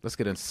that. Let's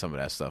get into some of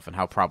that stuff and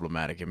how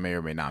problematic it may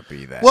or may not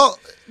be. That well,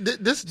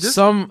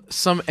 some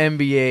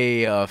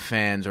NBA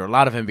fans or a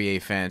lot of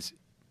NBA fans,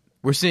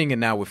 we're seeing it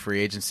now with free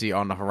agency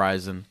on the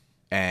horizon,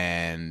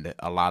 and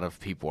a lot of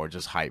people are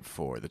just hyped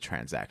for the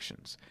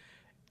transactions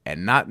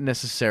and not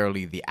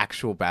necessarily the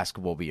actual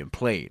basketball being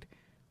played.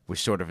 Which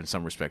sort of, in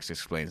some respects,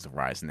 explains the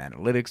rise in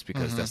analytics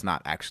because that's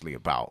not actually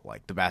about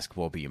like the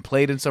basketball being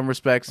played in some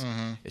respects.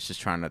 It's just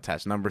trying to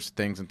attach numbers to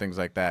things and things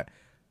like that.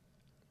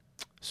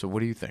 So what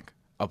do you think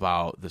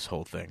about this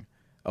whole thing,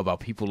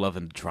 about people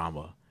loving the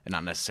drama and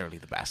not necessarily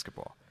the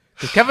basketball?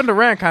 Because Kevin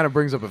Durant kind of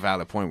brings up a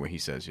valid point where he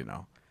says,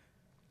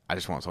 I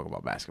just want to talk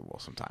about basketball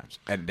sometimes.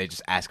 And they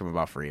just ask him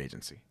about free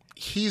agency.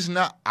 He's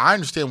not. I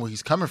understand where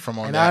he's coming from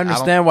on and that. I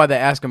understand why they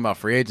ask him about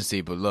free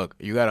agency, but look,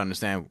 you got to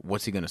understand,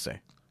 what's he going to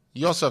say?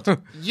 You also have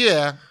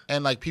to,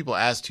 and like people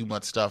ask too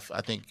much stuff,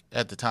 I think,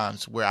 at the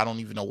times where I don't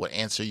even know what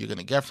answer you're going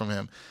to get from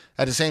him.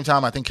 At the same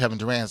time, I think Kevin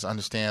Durant has to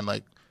understand,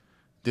 like,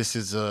 this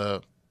is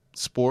a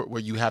sport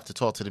where you have to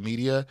talk to the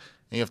media and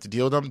you have to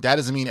deal with them. That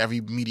doesn't mean every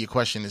media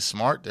question is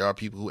smart. There are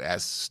people who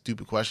ask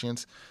stupid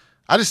questions.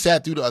 I just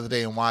sat through the other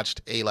day and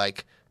watched a,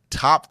 like,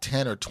 top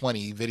 10 or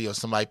 20 video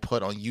somebody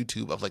put on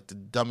YouTube of, like, the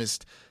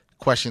dumbest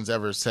questions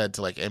ever said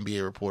to, like,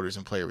 NBA reporters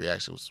and player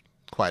reactions. It was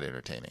quite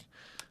entertaining.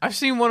 I've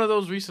seen one of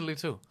those recently,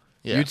 too.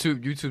 Yeah.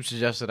 YouTube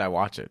suggested I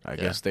watch it. I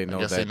guess they know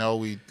that. They know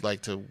we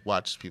like to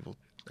watch people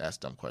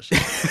ask dumb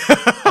questions.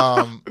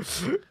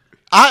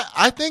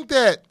 I think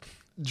that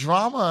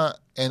drama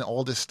and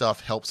all this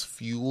stuff helps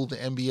fuel the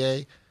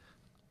NBA.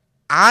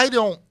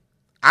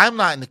 I'm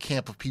not in the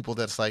camp of people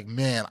that's like,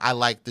 man, I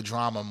like the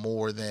drama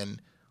more than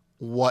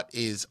what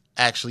is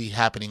actually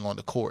happening on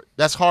the court.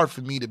 That's hard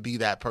for me to be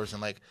that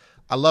person. Like,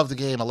 I love the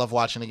game. I love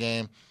watching the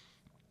game.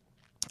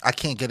 I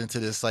can't get into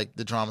this, like,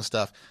 the drama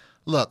stuff.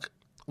 Look,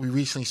 we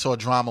recently saw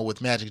drama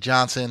with Magic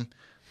Johnson,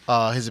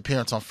 his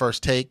appearance on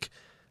First Take.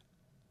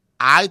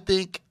 I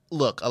think,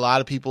 look, a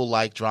lot of people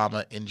like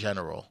drama in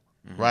general,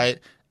 right?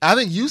 I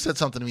think you said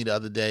something to me the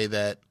other day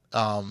that,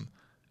 a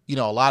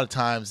lot of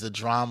times the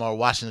drama or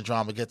watching the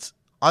drama gets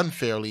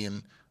unfairly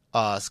and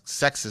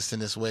sexist in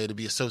this way to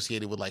be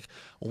associated with, like,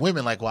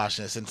 women like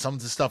watching this. And some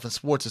of the stuff in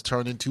sports has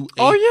turned into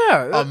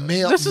a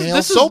male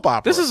soap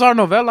opera. This is our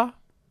novella.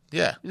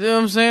 Yeah. You know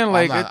what I'm saying?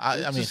 Like,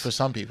 I mean, for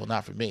some people,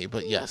 not for me,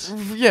 but yes.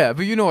 Yeah,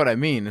 but you know what I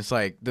mean. It's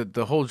like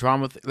the whole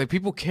drama. Like,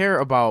 people care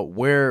about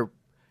where,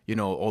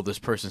 this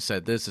person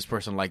said this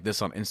person liked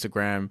this on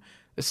Instagram.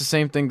 It's the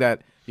same thing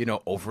that,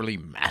 overly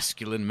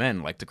masculine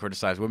men like to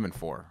criticize women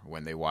for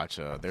when they watch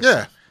their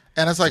stuff.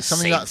 And it's like some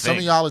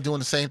of y'all are doing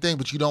the same thing,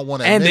 but you don't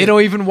want to. And they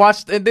don't even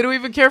watch. And they don't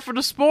even care for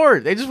the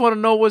sport. They just want to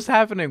know what's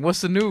happening, what's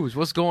the news,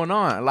 what's going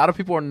on. A lot of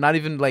people are not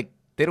even like.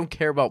 They don't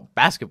care about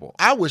basketball.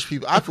 I wish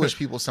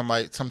people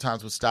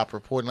sometimes would stop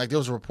reporting. Like, there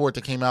was a report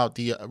that came out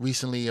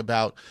recently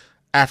about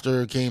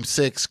after Game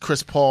 6,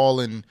 Chris Paul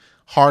and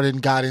Harden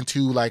got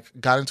into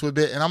a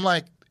bit, and I'm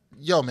like,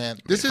 yo, man,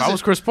 this is. If I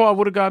was Chris Paul, I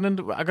would have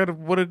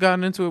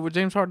gotten into it with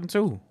James Harden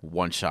too.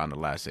 One shot in the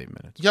last 8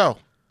 minutes. Yo,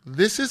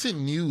 this isn't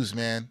news,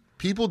 man.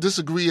 People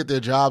disagree at their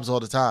jobs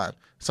all the time.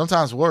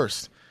 Sometimes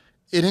worse.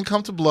 It didn't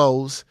come to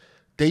blows.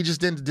 They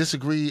just didn't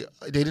disagree.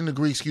 They didn't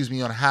agree,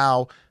 on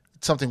how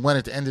something went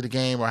at the end of the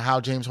game or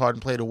how James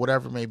Harden played or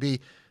whatever it may be.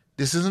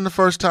 This isn't the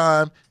first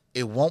time.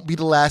 It won't be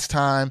the last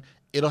time.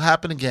 It'll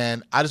happen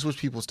again. I just wish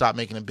people stop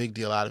making a big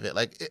deal out of it.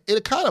 Like,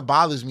 it kind of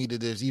bothers me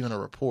that there's even a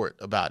report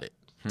about it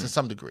to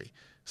some degree.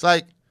 It's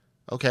like,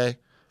 okay,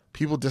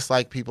 people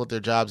dislike people at their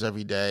jobs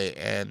every day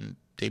and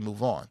they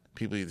move on.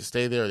 People either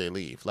stay there or they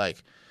leave.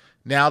 Like,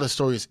 now the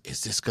story is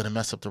this going to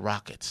mess up the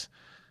Rockets?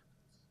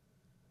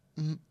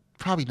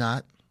 Probably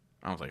not.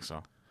 I don't think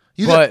so.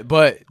 What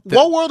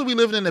world are we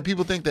living in that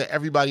people think that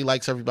everybody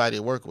likes everybody they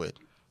work with?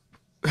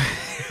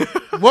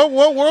 What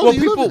world are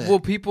you living in?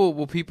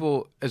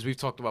 People, as we've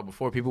talked about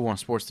before, people want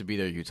sports to be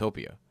their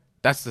utopia.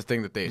 That's the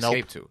thing that they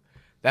escape to.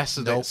 That's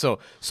the thing.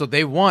 So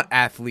they want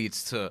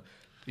athletes to,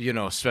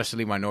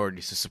 especially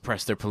minorities, to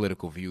suppress their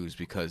political views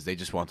because they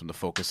just want them to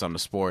focus on the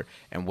sport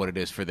and what it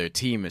is for their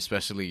team,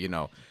 especially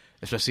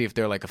if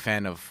they're like a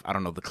fan of, I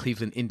don't know, the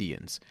Cleveland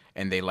Indians,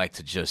 and they like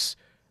to just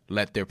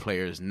let their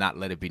players not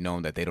let it be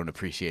known that they don't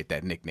appreciate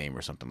that nickname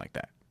or something like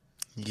that.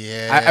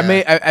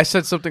 Yeah. I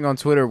said something on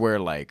Twitter where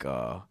like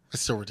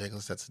it's so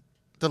ridiculous. That's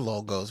the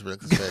logo is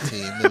ridiculous for that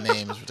team. The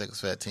name is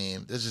ridiculous for that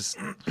team. It's just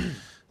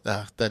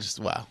That just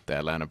wow. The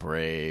Atlanta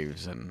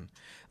Braves and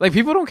like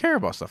people don't care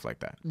about stuff like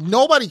that.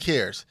 Nobody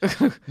cares.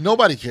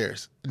 Nobody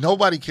cares.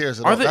 Nobody cares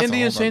at all. Are the That's a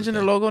Indians whole nother changing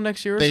their thing. logo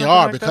next year? Or They something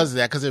are like because that?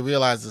 of that. Because they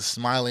realize the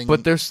smiling.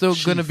 But they're still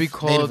going to be Chief,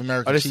 called. Native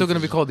American Are they still chief going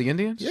to be is- called the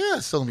Indians? Yeah,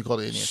 it's still gonna be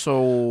called the Indians.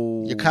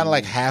 So You're kind of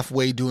like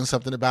halfway doing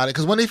something about it.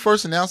 Because when they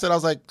first announced it, I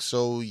was like,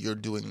 so you're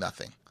doing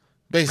nothing,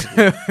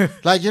 basically.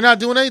 Like you're not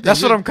doing anything.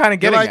 That's what I'm kinda You're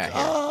getting like, at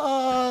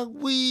here.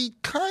 we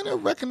kind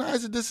of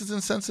recognize that this is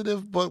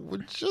insensitive, but we're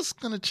just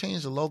gonna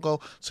change the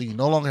logo so you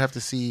no longer have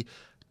to see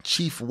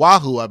Chief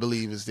Wahoo, I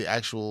believe, is the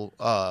actual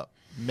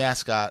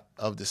mascot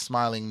of the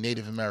smiling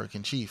Native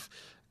American chief.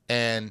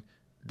 And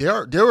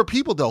there were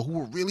people though who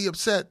were really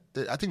upset.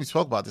 I think we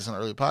spoke about this in an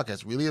earlier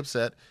podcast. Really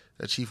upset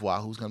that Chief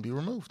Wahoo is going to be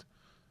removed,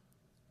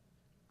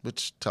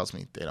 which tells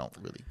me they don't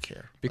really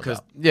care because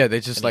about they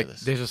just any of like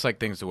this. they just like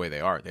things the way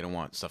they are. They don't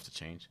want stuff to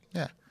change.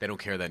 Yeah. They don't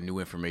care that new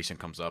information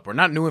comes up, or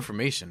not new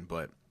information,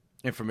 but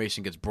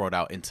information gets brought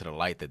out into the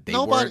light that they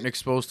weren't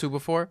exposed to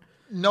before.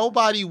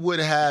 Nobody would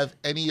have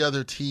any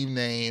other team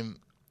name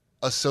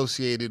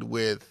associated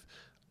with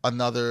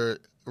another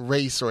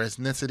race or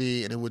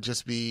ethnicity, and it would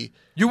just be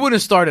You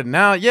wouldn't start it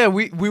now. Yeah,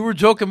 we were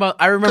joking about.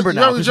 I remember 'Cause,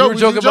 now. yeah, we 'Cause joke- we were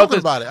we joking were about joking this.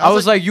 about it. I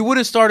was like, you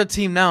wouldn't start a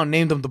team now and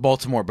name them the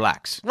Baltimore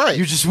Blacks. right.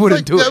 You just wouldn't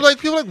Like, do it. Like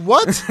people are like,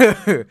 what?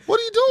 What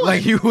are you doing?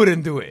 Like you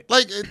wouldn't do it.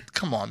 Like,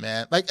 come on,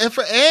 man. Like,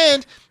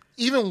 and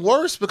even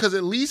worse because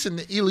at least in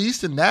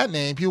that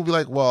name, people be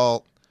like,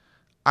 well,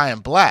 I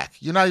am black.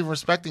 You're not even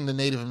respecting the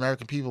Native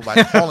American people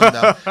by calling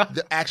them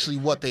actually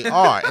what they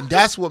are, and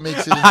that's what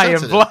makes it I am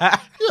insensitive.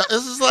 black. Yeah,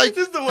 this is like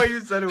Just the way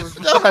you said it was.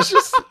 no, it's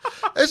just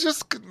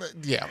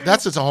yeah.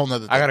 That's just a whole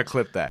nother thing. I gotta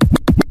clip that.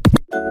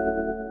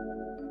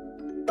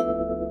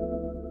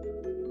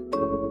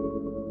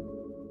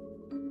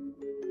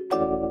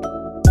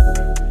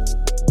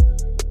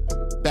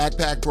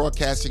 Backpack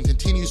Broadcasting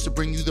continues to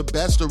bring you the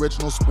best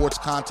original sports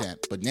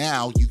content, but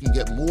now you can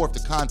get more of the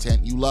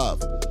content you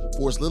love.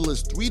 For as little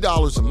as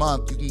 $3 a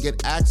month, you can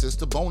get access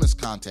to bonus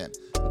content,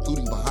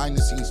 including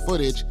behind-the-scenes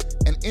footage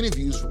and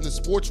interviews from the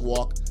Sports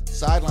Walk,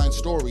 Sideline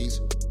Stories,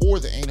 or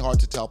the Ain't Hard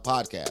to Tell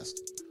podcast.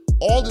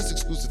 All this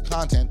exclusive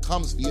content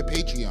comes via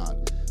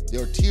Patreon.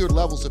 There are tiered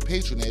levels of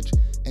patronage,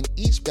 and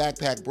each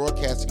Backpack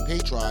Broadcasting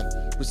patron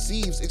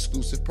receives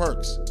exclusive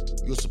perks.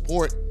 Your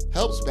support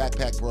helps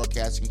Backpack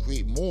Broadcasting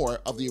create more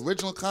of the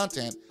original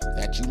content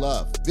that you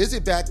love.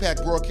 Visit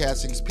Backpack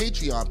Broadcasting's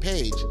Patreon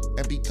page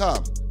and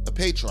become a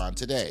patron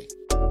today.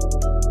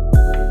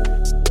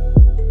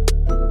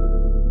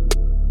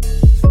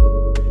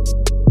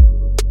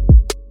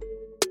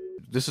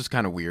 This is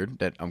kind of weird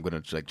that I'm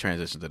gonna like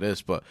transition to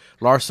this, but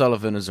Lars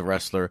Sullivan is a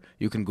wrestler.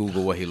 You can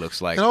Google what he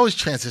looks like. It always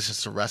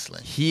transitions to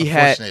wrestling. He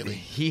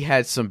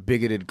had some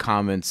bigoted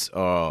comments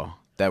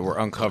that were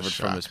uncovered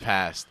from his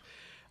past.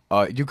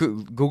 You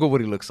could Google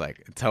what he looks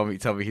like. Tell me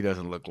he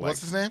doesn't look like.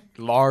 What's his name?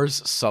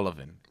 Lars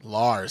Sullivan.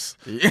 Lars.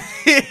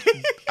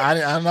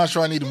 I'm not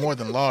sure I needed more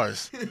than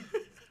Lars.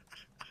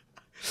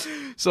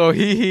 So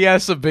he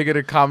has some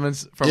bigoted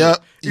comments from.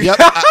 Yep.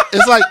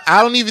 It's like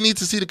I don't even need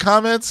to see the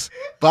comments,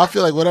 but I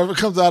feel like whatever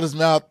comes out of his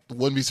mouth,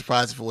 wouldn't be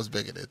surprised if it was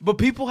bigoted. But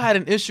people had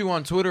an issue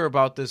on Twitter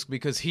about this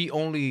because he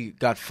only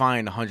got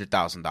fined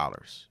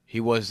 $100,000. He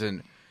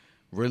wasn't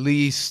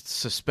released,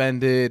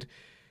 suspended.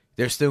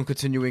 They're still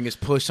continuing his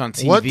push on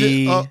TV. What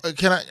did,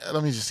 can I?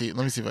 Let me see if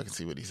I can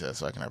see what he says,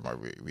 so I can have my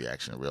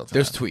reaction in real time.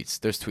 There's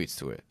tweets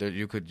to it.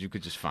 You could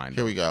just find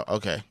Here it. we go.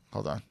 Okay,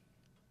 hold on.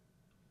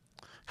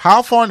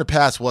 How far in the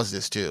past was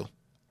this too?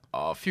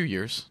 A few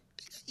years.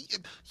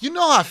 You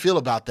know how I feel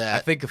about that. I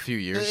think a few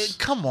years.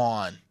 Come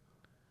on.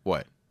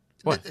 What?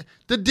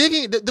 The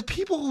digging, the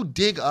people who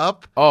dig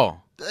up. Oh.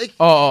 Like,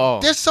 Oh.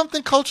 There's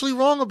something culturally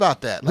wrong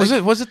about that.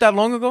 Like, Was it that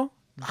long ago?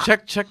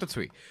 Check the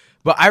tweet.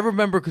 But I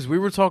remember because we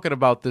were talking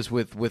about this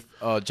with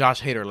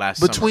Josh Hader last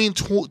summer. between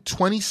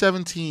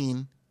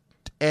 2017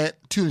 and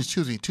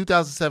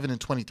 2007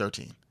 and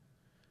 2013.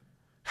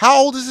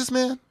 How old is this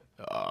man?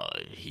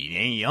 He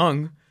ain't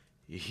young.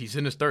 He's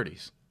in his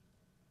 30s.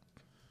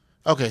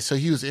 Okay, so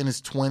he was in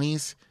his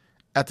 20s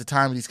at the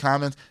time of these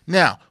comments.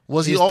 Now,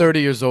 was He's he 30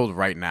 years old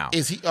right now.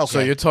 Is he okay? So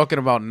you're talking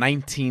about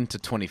 19 to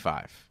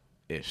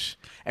 25-ish.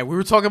 And we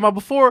were talking about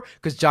before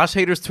because Josh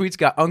Hader's tweets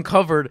got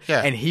uncovered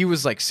and he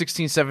was like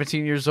 16,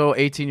 17 years old,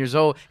 18 years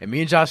old. And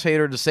me and Josh Hader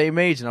are the same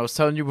age. And I was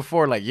telling you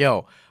before, like,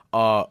 yo,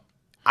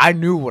 I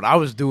knew what I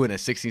was doing at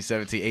 16,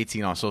 17,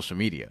 18 on social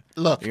media.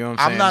 Look, you know what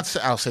I'm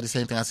saying? I'll say the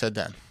same thing I said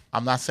then.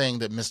 I'm not saying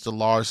that Mr.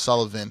 Lars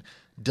Sullivan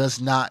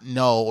does not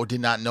know or did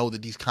not know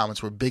that these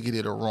comments were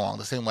bigoted or wrong.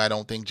 The same way I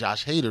don't think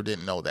Josh Hader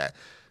didn't know that.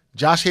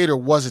 Josh Hader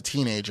was a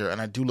teenager, and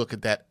I do look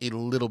at that a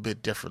little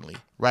bit differently,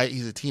 right?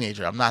 He's a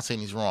teenager. I'm not saying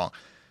he's wrong.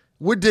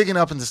 We're digging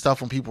up into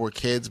stuff when people were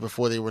kids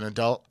before they were an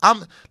adult.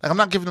 I'm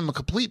not giving them a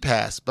complete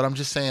pass, but I'm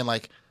just saying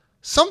like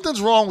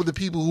something's wrong with the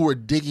people who are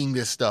digging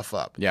this stuff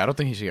up. Yeah, I don't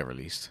think he should get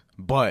released.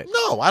 But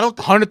no, I don't.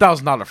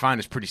 $100,000 fine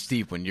is pretty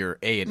steep when you're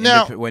an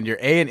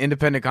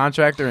independent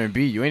contractor, and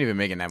B, you ain't even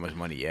making that much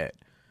money yet.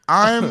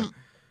 I'm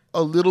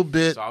a little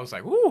bit. So I was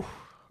like, "Ooh,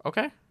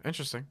 okay,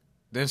 interesting."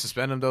 They didn't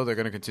suspend him though. They're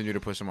going to continue to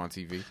push him on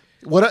TV.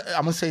 I'm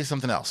gonna say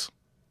something else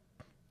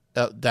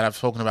that I've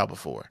spoken about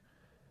before.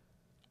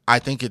 I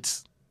think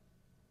it's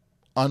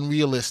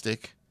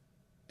unrealistic,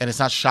 and it's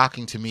not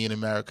shocking to me in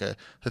America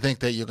to think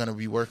that you're going to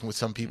be working with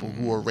some people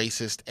who are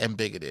racist and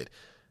bigoted.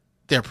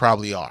 There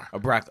probably are.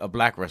 A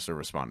black wrestler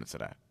responded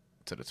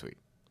to the tweet,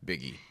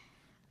 Big E,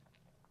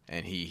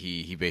 and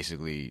he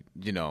basically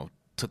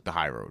took the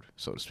high road,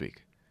 so to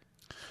speak.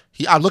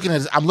 I'm looking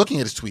at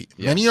his tweet.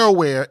 Yes. Many are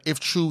aware, if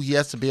true, he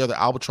has to bear the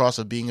albatross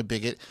of being a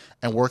bigot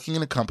and working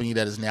in a company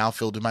that is now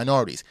filled with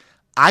minorities.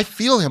 I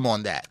feel him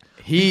on that.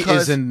 He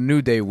is in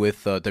New Day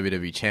with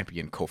WWE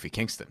champion Kofi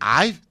Kingston.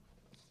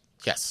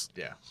 Yes.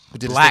 Yeah. Who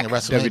did Black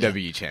his thing at WrestleMania.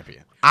 WWE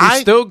champion. He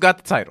still got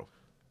the title.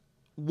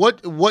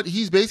 What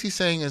he's basically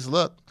saying is,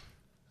 look,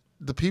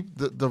 the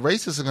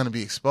racists are going to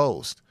be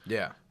exposed.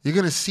 Yeah. You're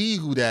going to see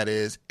who that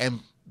is,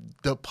 and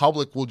the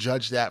public will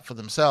judge that for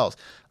themselves.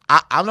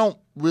 I don't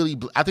really.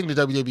 I think the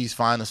WWE's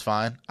fine is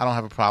fine. I don't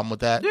have a problem with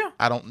that. Yeah.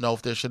 I don't know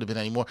if there should have been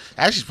any more.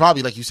 Actually, it's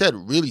probably, like you said,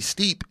 really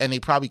steep, and they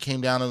probably came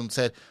down and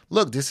said,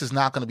 look, this is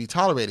not going to be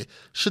tolerated.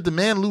 Should the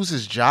man lose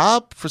his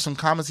job for some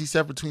comments he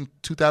said between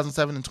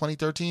 2007 and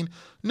 2013?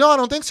 No, I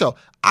don't think so.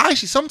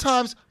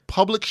 Sometimes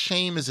public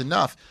shame is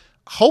enough.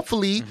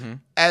 Hopefully,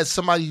 as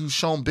somebody who's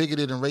shown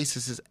bigoted and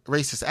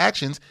racist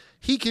actions,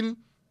 he can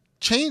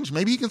change.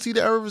 Maybe he can see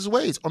the error of his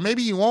ways. Or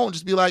maybe he won't,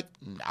 just be like,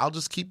 I'll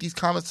just keep these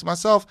comments to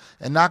myself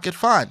and not get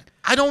fined.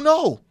 I don't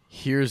know.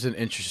 Here's an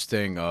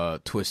interesting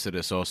twist to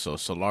this also.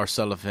 So Lars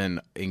Sullivan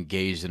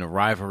engaged in a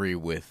rivalry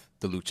with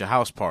the Lucha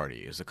House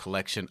Party. It's a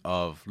collection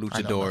of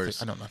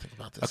luchadors. I know nothing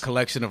about this. A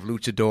collection of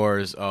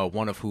luchadors,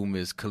 one of whom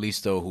is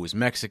Kalisto, who is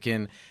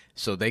Mexican.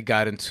 So they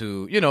got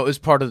into, as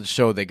part of the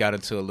show, they got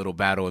into a little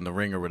battle in the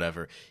ring or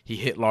whatever. He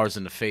hit Lars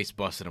in the face,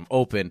 busted him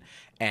open,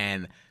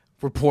 and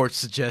reports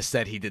suggest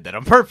that he did that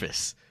on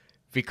purpose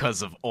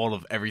because of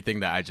everything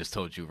that I just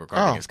told you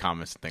regarding his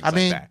comments and things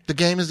like that. The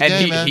game is the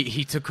game, man.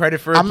 He took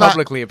credit for it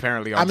publicly,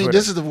 apparently, on Twitter.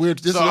 This is the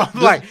weird...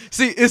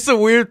 it's a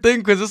weird thing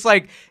because it's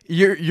like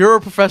you're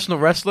a professional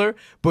wrestler,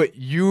 but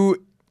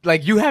you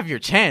have your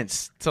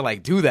chance to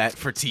do that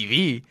for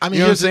TV. I mean, you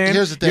know what I'm saying?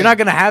 Here's the thing. You're not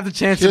going to have the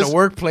chance in a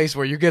workplace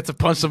where you get to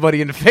punch somebody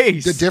in the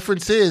face. The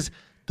difference is...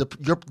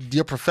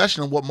 Your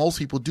profession, what most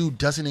people do,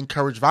 doesn't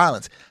encourage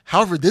violence.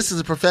 However, this is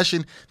a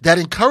profession that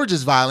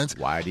encourages violence.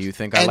 Why do you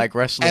think I like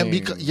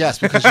wrestling? Yes,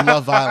 because you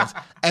love violence.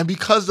 And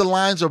because the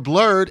lines are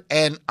blurred,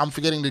 and I'm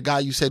forgetting the guy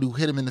you said who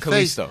hit him in the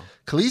face.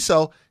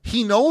 Kalisto,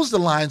 he knows the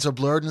lines are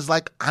blurred and is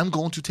like, I'm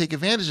going to take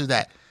advantage of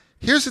that.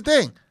 Here's the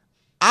thing.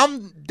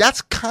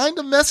 That's kind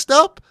of messed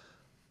up,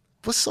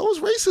 but so is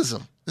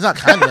racism. It's not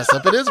kind of messed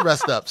up. It is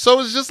messed up. So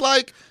it's just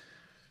like...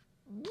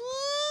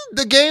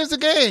 The game's the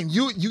game.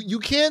 You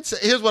can't say,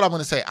 here's what I'm going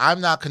to say.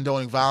 I'm not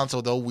condoning violence,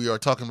 although we are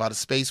talking about a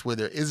space where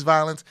there is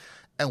violence.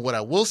 And what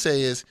I will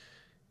say is,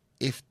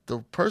 if the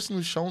person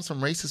who's shown some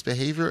racist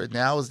behavior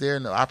now is there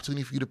and the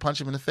opportunity for you to punch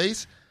him in the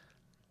face,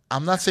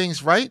 I'm not saying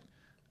it's right.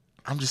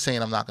 I'm just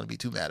saying I'm not going to be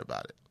too mad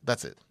about it.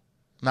 That's it.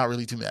 Not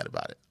really too mad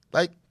about it.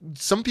 Like,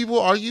 some people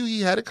argue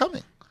he had it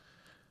coming.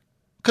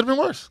 Could have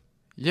been worse.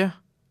 Yeah.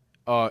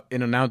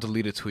 In a now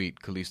deleted tweet,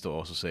 Kalisto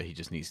also said he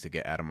just needs to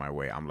get out of my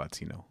way. I'm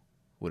Latino.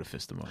 With a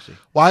fist emoji.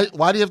 Why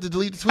do you have to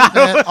delete the tweet,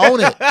 man? Own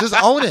it. Just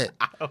own it.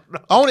 I don't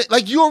know. Own it.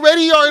 Like, you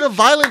already are in a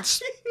violent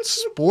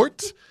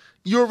sport.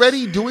 You're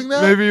already doing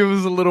that? Maybe it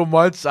was a little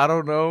much. I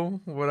don't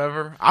know.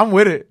 Whatever. I'm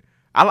with it.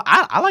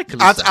 I like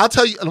Kalisto. I'll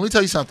tell you. Let me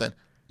tell you something.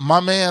 My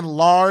man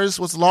Lars,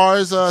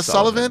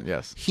 Sullivan?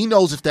 Yes. He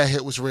knows if that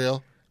hit was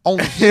real.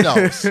 Only he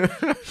knows.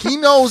 He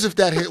knows if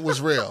that hit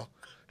was real.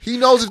 He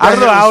knows if that hit was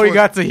real. I don't know how we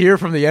got to hear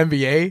from the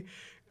NBA.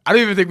 I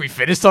don't even think we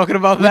finished talking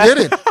about that. We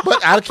didn't.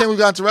 But out of camp, we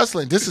got into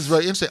wrestling. This is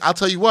very interesting. I'll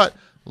tell you what.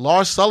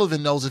 Lars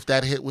Sullivan knows if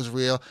that hit was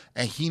real,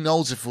 and he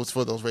knows if it was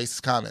for those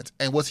racist comments.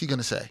 And what's he going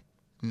to say?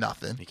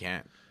 Nothing. He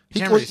can't. He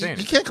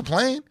can't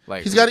complain.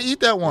 Like, he's got to eat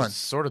that one. What's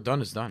sort of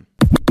done is done.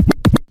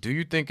 Do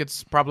you think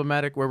it's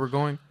problematic where we're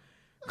going?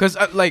 Because,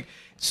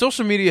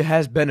 social media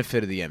has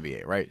benefited the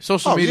NBA, right?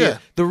 Social media,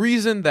 the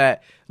reason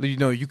that,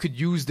 you could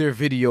use their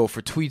video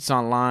for tweets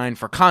online,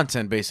 for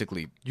content,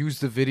 basically. Use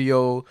the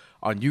video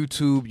on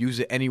YouTube, use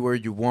it anywhere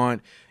you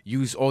want,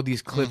 use all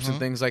these clips and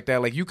things like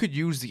that. Like, you could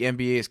use the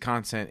NBA's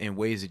content in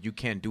ways that you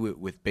can't do it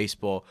with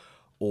baseball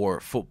or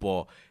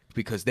football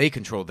because they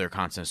control their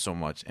content so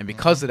much. And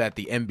because of that,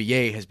 the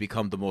NBA has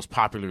become the most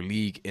popular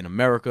league in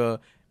America,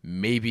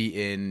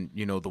 maybe in,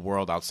 the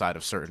world outside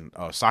of certain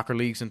soccer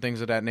leagues and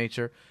things of that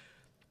nature.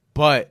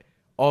 But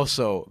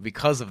also,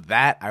 because of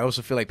that, I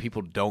also feel like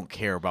people don't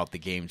care about the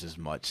games as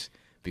much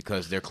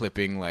because they're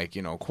clipping,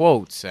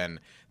 quotes and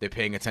they're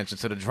paying attention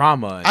to the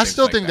drama. And I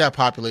still think that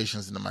population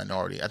is in the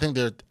minority. I think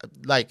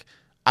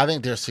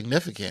they're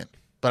significant,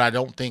 but I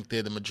don't think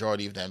they're the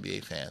majority of the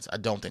NBA fans. I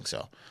don't think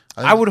so.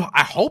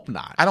 I hope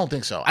not. I don't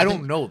think so. I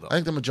don't know, though. I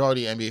think the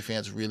majority of NBA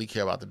fans really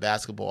care about the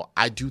basketball.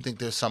 I do think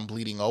there's some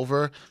bleeding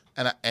over,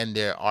 and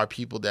there are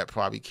people that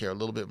probably care a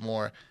little bit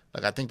more.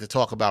 Like, I think the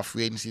talk about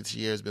free agency this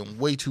year has been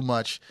way too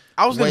much.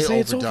 I was going to say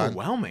it's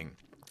overwhelming.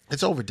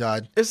 It's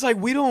overdone. It's like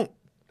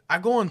I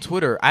go on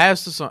Twitter. I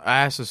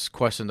asked this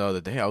question the other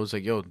day. I was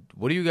like, "Yo,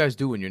 what do you guys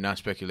do when you're not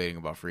speculating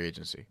about free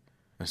agency?"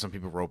 And some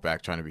people wrote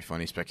back trying to be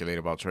funny, speculate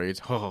about trades.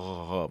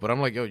 But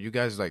I'm like, "Yo, you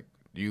guys like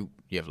you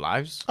have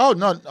lives? Oh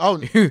no! Oh,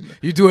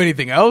 You do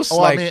anything else?" Oh,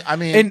 like, I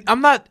mean, and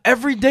I'm not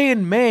every day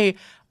in May.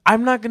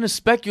 I'm not going to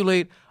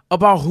speculate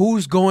about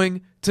who's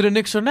going to the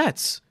Knicks or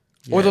Nets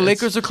or the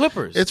Lakers or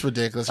Clippers. It's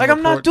ridiculous. Like,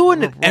 I'm not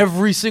doing it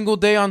every single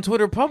day on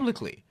Twitter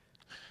publicly.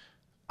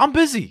 I'm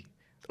busy.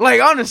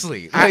 Like,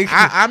 honestly. Like,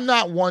 I'm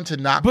not one to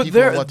knock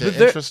people on what their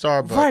interests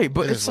are, but right,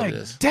 but it's like,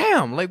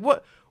 damn, like,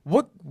 what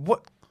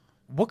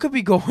could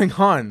be going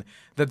on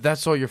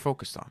that's all you're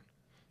focused on?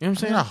 You know what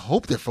I'm saying? I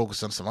hope they're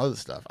focused on some other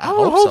stuff. I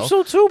hope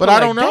so too, but like, I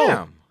don't know.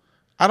 Damn.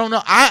 I don't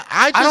know.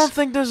 I don't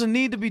think there's a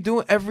need to be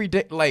doing every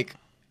day, like,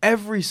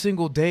 every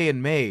single day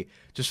in May,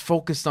 just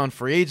focused on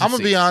free agency. I'm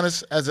gonna be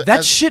honest.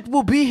 Shit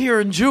will be here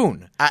in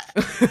June.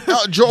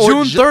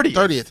 June 30th.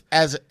 30th.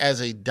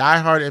 As a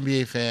diehard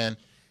NBA fan,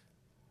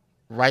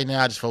 right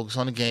now I just focus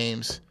on the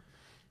games.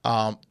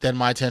 Then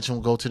my attention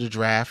will go to the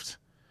draft,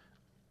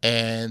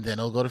 and then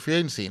it'll go to free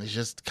agency, and it's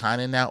just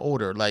kind of in that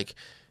order. Like,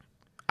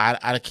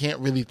 I can't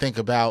really think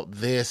about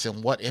this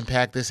and what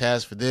impact this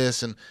has for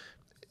this, and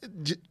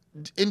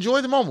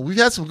enjoy the moment. We've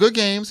had some good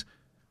games.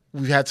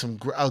 We've had some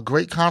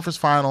great conference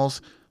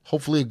finals.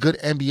 Hopefully, a good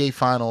NBA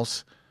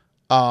finals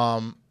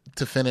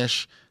to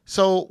finish.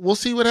 So we'll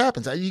see what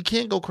happens. You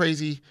can't go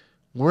crazy.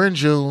 We're in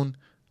June.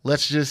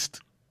 Let's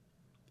just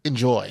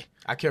enjoy.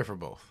 I care for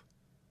both.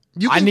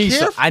 I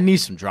need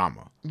some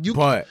drama.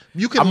 But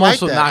you can I'm like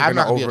also that. I'm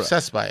not gonna be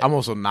obsessed by it. I'm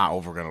also not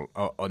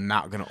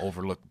gonna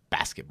overlook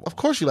basketball. Of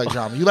course, you like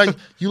drama.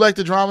 You like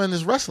the drama in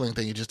this wrestling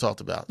thing you just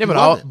talked about. Yeah,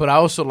 but I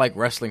also like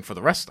wrestling for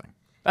the wrestling.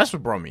 That's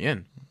what brought me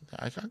in.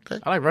 Okay.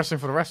 I like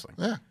wrestling for the wrestling.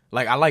 Yeah.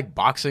 Like, I like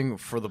boxing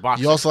for the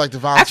boxing. You also like the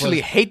violence. Actually,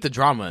 hate the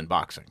drama in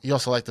boxing. You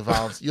also like the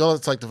violence. You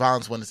also like the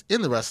violence when it's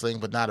in the wrestling,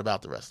 but not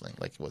about the wrestling.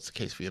 Like what's the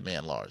case for your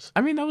man Lars?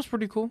 I mean, that was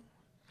pretty cool.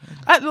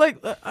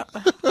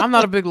 I'm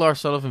not a big Lars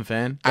Sullivan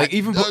fan. Like,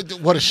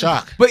 what a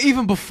shock! But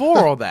even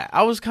before all that,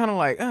 I was kind of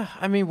like,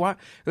 I mean, why?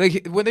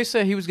 Like, when they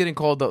said he was getting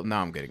called up,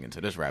 now I'm getting into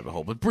this rabbit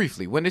hole. But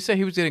briefly, when they said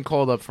he was getting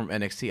called up from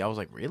NXT, I was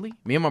like, really?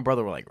 Me and my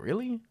brother were like,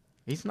 really?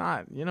 He's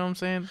not. You know what I'm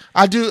saying?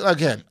 I do.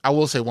 Again, I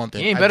will say one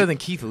thing. He ain't better than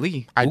Keith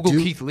Lee. Google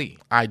Keith Lee.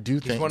 I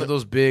do think he's one of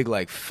those big,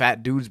 like,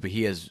 fat dudes, but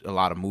he has a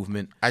lot of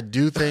movement. I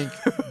do think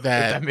that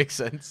that makes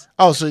sense.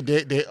 Oh, so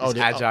they're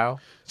agile.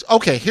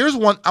 Okay, here's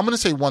one. I'm going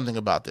to say one thing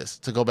about this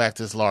to go back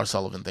to this Lars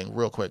Sullivan thing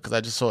real quick because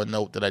I just saw a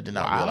note that I did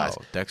not realize.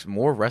 Dex,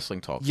 more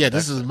wrestling talk. Yeah,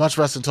 this is as much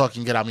wrestling talk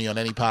you can get out of me on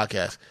any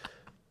podcast.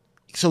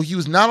 So he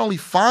was not only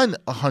fined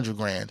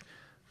 $100,000,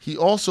 he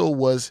also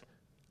was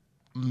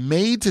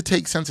made to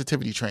take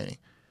sensitivity training.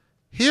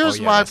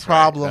 Here's my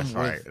problem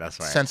with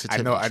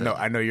sensitivity training.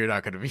 I know you're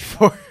not going to be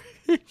for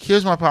it.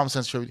 Here's my problem with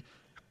sensitivity.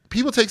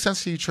 People take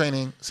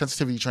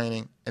sensitivity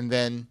training, and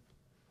then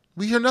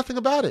we hear nothing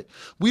about it.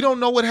 We don't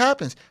know what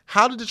happens.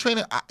 How did the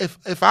training?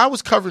 If I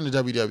was covering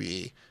the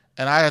WWE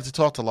and I had to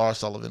talk to Lars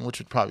Sullivan, which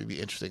would probably be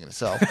interesting in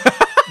itself,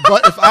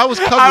 but if I was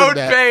covering I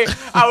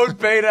would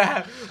pay to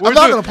have. I'm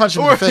not going to punch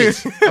him in the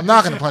face. I'm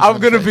not going to punch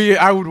him in the face.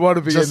 I would want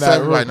to be just in that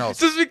so everybody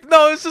knows.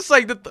 It's just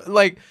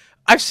like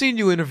I've seen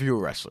you interview a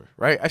wrestler,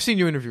 right? I've seen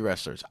you interview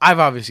wrestlers. I've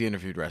obviously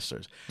interviewed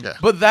wrestlers. Yeah.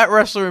 But that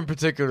wrestler in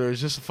particular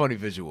is just a funny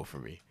visual for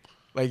me.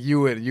 Like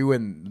you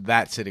and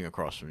that sitting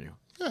across from you.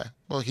 Yeah.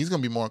 Well, he's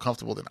going to be more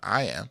uncomfortable than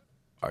I am.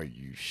 Are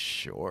you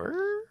sure?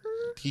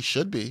 He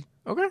should be.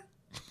 Okay.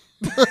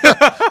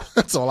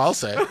 That's all I'll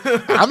say.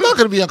 I'm not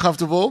going to be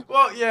uncomfortable.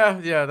 Well,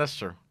 yeah, that's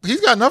true. He's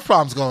got enough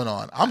problems going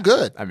on. I'm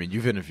good. I mean,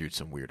 you've interviewed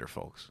some weirder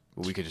folks.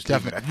 But we could just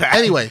definitely. Leave it at that.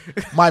 Anyway,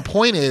 my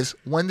point is,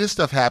 when this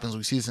stuff happens,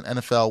 we see this in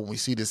NFL, when we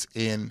see this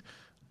in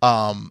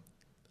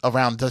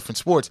around different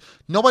sports,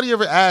 nobody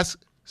ever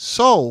asks,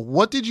 so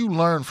what did you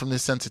learn from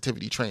this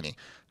sensitivity training?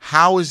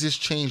 How has this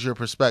changed your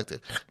perspective?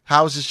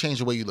 How has this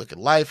changed the way you look at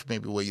life,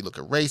 maybe the way you look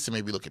at race, and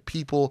maybe you look at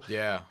people?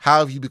 Yeah. How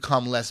have you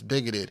become less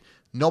bigoted?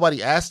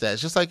 Nobody asks that.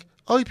 It's just like,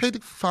 oh, you paid the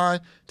fine,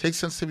 take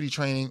sensitivity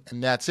training,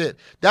 and that's it.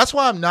 That's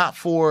why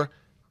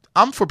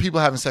I'm for people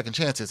having second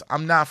chances.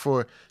 I'm not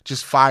for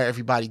just fire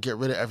everybody, get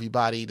rid of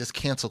everybody, this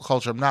cancel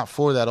culture. I'm not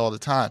for that all the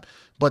time.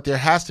 But there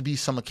has to be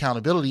some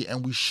accountability,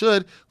 and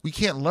we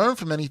can't learn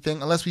from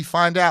anything unless we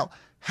find out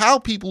how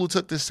people who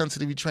took this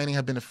sensitivity training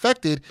have been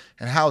affected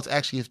and how it's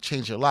actually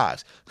changed their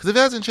lives. Because if it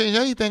hasn't changed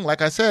anything,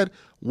 like I said,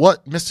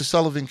 what Mr.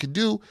 Sullivan could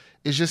do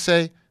is just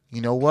say, you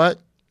know what?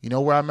 You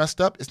know where I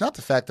messed up? It's not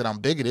the fact that I'm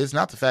bigoted. It's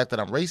not the fact that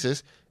I'm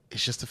racist.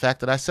 It's just the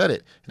fact that I said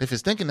it. And if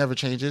his thinking never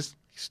changes,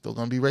 he's still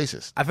going to be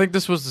racist. I think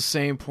this was the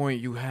same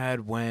point you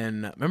had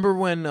remember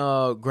when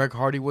Greg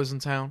Hardy was in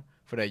town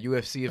for that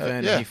UFC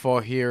event and he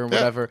fought here and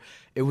whatever?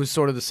 It was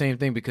sort of the same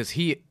thing because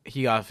he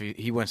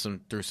went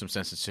through some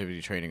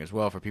sensitivity training as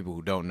well. For people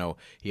who don't know,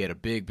 he had a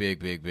big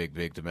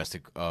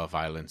domestic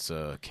violence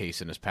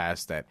case in his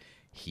past that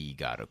he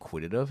got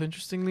acquitted of,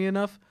 interestingly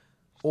enough.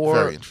 Or,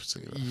 very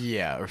interesting enough.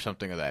 Yeah, or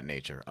something of that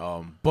nature.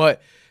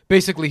 But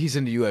basically, he's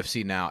in the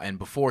UFC now, and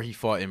before he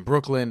fought in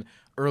Brooklyn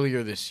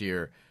earlier this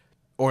year,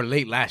 or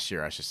late last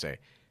year, I should say.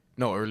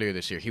 No, earlier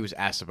this year he was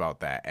asked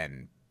about that,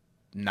 and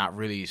not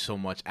really so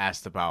much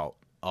asked about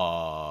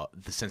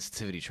the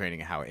sensitivity training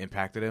and how it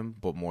impacted him,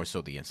 but more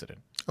so the incident.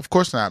 Of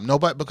course not.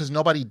 Because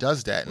nobody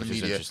does that in the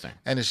media. Interesting.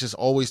 And it's just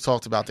always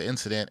talked about the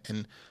incident.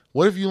 And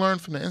what have you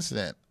learned from the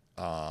incident?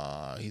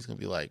 He's gonna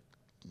be like,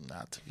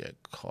 not to get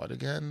caught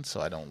again,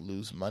 so I don't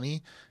lose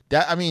money.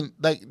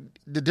 The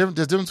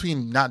difference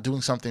between not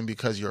doing something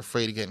because you're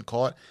afraid of getting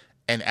caught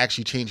and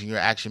actually changing your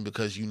action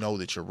because you know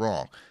that you're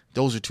wrong.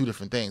 Those are two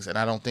different things, and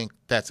I don't think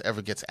that's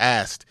ever gets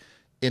asked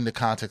in the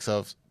context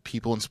of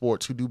people in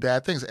sports who do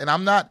bad things. And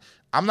I'm not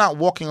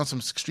walking on some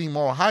extreme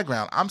moral high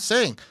ground. I'm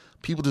saying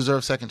people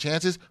deserve second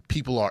chances.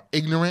 People are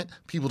ignorant.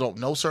 People don't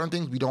know certain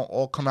things. We don't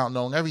all come out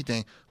knowing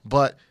everything,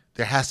 but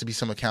there has to be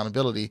some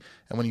accountability.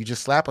 And when you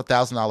just slap a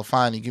 $1,000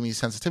 fine and you give me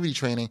sensitivity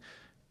training,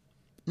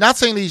 not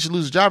saying that you should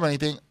lose a job or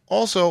anything.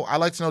 Also, I'd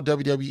like to know,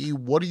 WWE,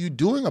 what are you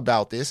doing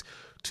about this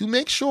to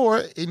make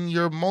sure in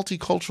your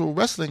multicultural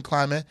wrestling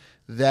climate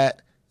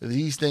that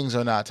these things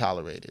are not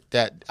tolerated?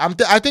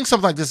 I think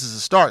something like this is a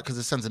start because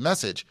it sends a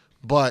message,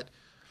 but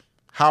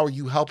how are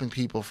you helping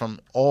people from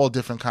all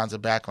different kinds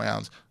of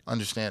backgrounds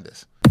understand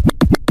this?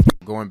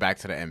 Going back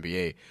to the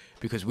NBA,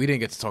 because we didn't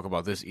get to talk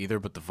about this either,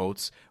 but the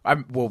votes.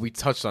 We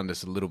touched on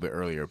this a little bit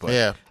earlier,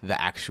 but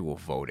the actual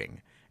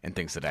voting and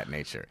things of that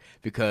nature.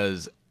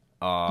 Because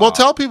well,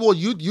 tell people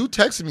you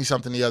texted me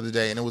something the other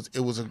day, and it was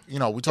we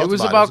talked about it. It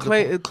was about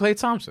Klay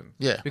Thompson.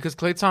 Yeah, because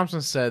Klay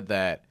Thompson said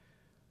that,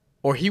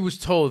 or he was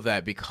told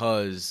that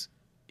because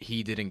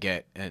he didn't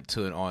get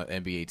to an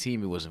NBA team,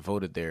 he wasn't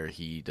voted there,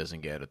 he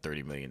doesn't get a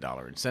 $30 million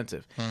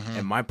incentive. Mm-hmm.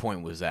 And my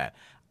point was that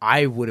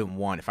I wouldn't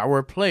want, if I were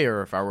a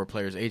player, if I were a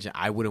player's agent,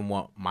 I wouldn't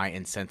want my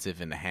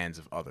incentive in the hands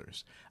of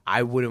others.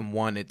 I wouldn't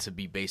want it to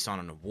be based on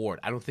an award.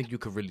 I don't think you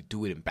could really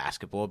do it in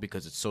basketball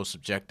because it's so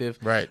subjective.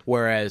 Right.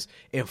 Whereas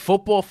in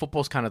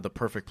football's kind of the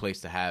perfect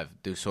place to have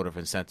those sort of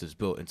incentives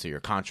built into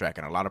your contract,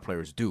 and a lot of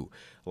players do.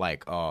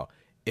 Like,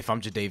 if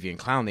I'm Jadeveon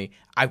Clowney,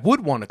 I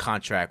would want a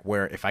contract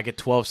where if I get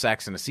 12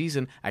 sacks in a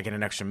season, I get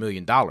an extra $1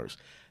 million.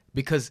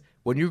 Because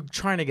when you're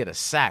trying to get a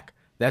sack,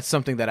 that's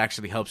something that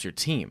actually helps your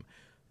team.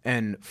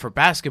 And for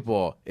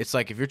basketball, it's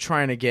like if you're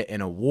trying to get an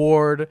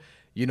award,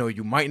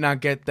 you might not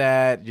get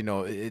that.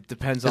 It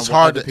depends on what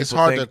other people think. It's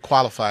hard to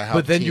qualify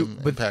how the team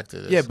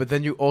impacted is. Yeah, but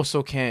then you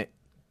also can't.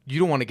 You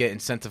don't want to get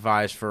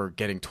incentivized for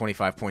getting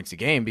 25 points a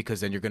game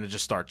because then you're going to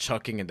just start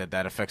chucking and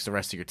that affects the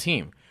rest of your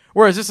team.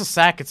 Whereas it's a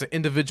sack, it's an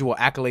individual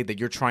accolade that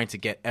you're trying to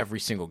get every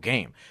single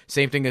game.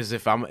 Same thing as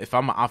if I'm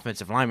an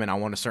offensive lineman, I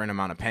want a certain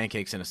amount of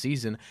pancakes in a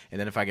season, and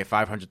then if I get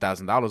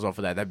 $500,000 off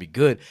of that, that'd be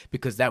good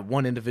because that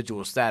one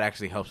individual stat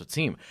actually helps a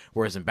team.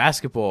 Whereas in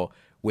basketball,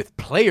 with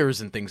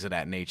players and things of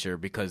that nature,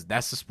 because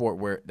that's the sport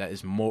where that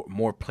is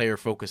more player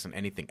focused than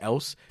anything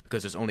else,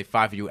 because there's only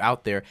 5 of you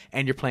out there,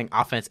 and you're playing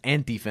offense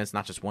and defense,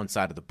 not just one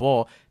side of the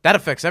ball. That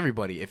affects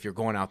everybody if you're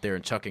going out there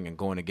and chucking and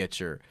going to get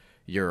your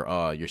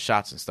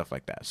shots and stuff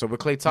like that. So with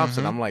Klay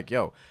Thompson, I'm like,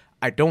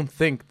 I don't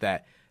think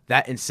that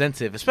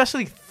incentive,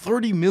 especially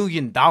 $30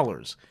 million,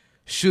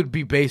 should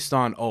be based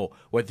on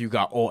whether you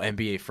got all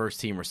NBA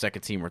first team or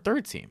second team or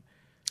third team.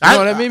 You know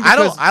what I mean?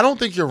 I don't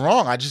think you're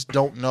wrong. I just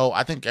don't know.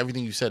 I think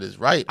everything you said is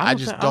right. I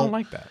don't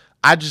like that.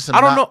 I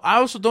don't know. I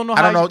also don't know.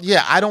 I don't know.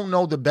 Yeah, I don't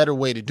know the better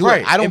way to do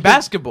it. In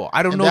basketball,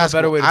 I don't know the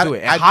better way to do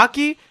it. In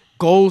hockey,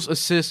 goals,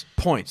 assists,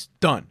 points,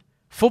 done.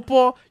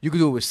 Football, you could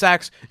do it with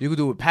sacks. You could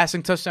do it with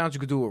passing touchdowns.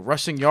 You could do it with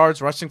rushing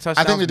yards, rushing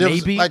touchdowns. I think the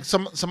difference, like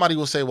somebody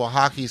will say, well,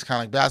 hockey is kind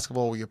of like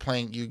basketball, where you're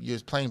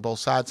playing both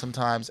sides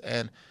sometimes,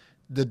 and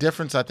the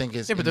difference I think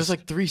is but there's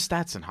like 3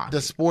 stats in hockey.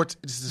 The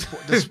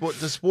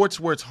sports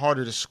where it's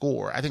harder to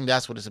score. I think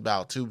that's what it's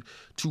about to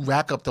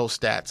rack up those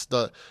stats.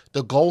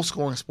 The goal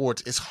scoring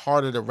sports, it's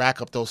harder to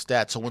rack up those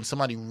stats. So when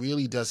somebody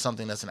really does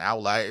something that's an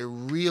outlier, it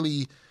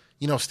really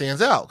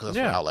stands out because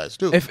that's what outliers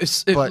do.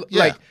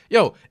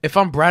 If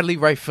I'm Bradley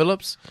Wright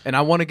Phillips and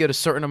I want to get a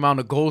certain amount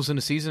of goals in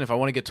a season, if I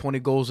want to get 20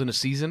 goals in a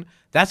season,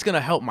 that's going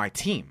to help my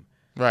team.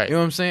 Right. You know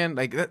what I'm saying?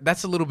 Like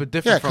that's a little bit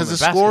different from the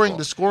scoring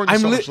is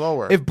so much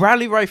lower. If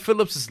Bradley Wright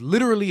Phillips is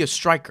literally a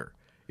striker,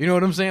 you know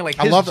what I'm saying? Like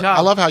I love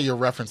how your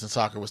reference in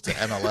soccer was to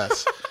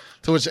MLS.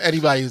 To which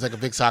anybody who's like a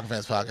big soccer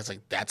fan's podcast,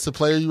 like that's the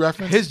player you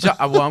reference. His job.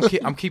 Well,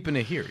 I'm keeping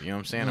it here. You know what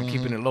I'm saying? I'm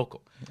keeping it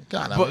local.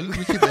 God,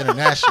 we keep it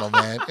international,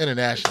 man.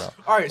 International.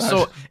 All right.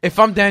 So if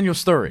I'm Daniel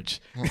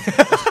Sturridge,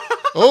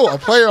 a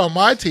player on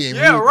my team,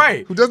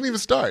 who doesn't even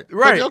start,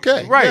 right?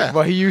 Okay, right. Yeah.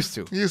 Well, he used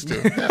to.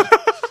 Yeah.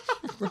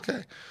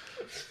 Okay.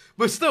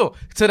 But still,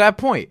 to that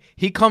point,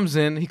 he comes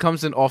in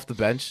off the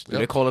bench. Do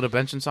they call it a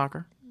bench in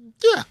soccer?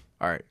 Yeah.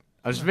 All right.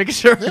 I was just making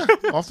sure. Yeah,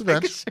 off the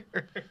bench.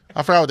 Sure.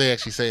 I forgot what they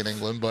actually say in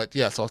England, but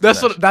yes, off the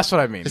bench. That's what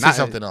I mean. This is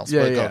something else.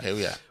 Yeah, but yeah.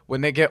 Okay, yeah.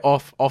 When they get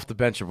off the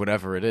bench or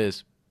whatever it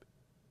is,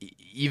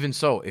 even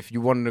so, if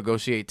you want to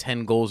negotiate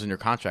 10 goals in your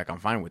contract, I'm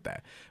fine with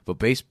that.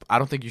 But I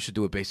don't think you should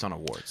do it based on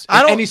awards.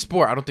 In any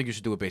sport, I don't think you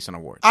should do it based on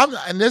awards.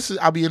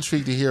 I'll be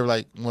intrigued to hear,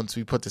 like, once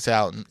we put this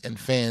out and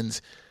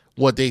fans,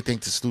 what they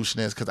think the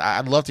solution is, because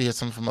I'd love to hear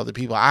something from other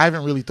people. I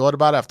haven't really thought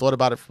about it.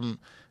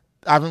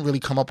 I haven't really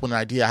come up with an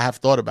idea. I have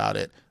thought about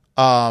it.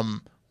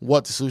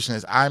 what the solution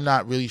is. I'm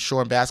not really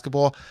sure in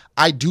basketball.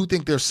 I do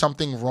think there's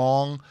something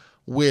wrong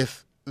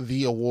with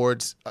the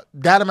awards.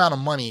 That amount of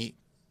money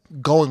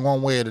going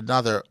one way or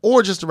another,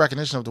 or just the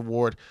recognition of the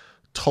award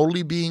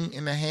totally being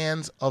in the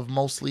hands of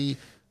mostly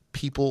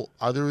people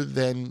other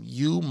than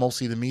you,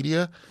 mostly the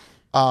media.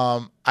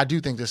 I do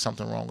think there's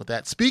something wrong with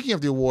that. Speaking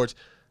of the awards,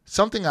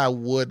 something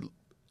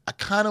I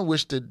kind of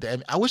wish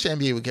I wish the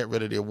NBA would get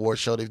rid of the award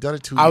show. They've done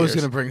it 2 years. I was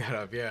going to bring that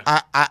up, yeah.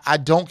 I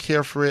don't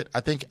care for it. I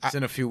think It's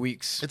in a few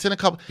weeks. it's in a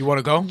couple. You want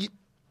to go?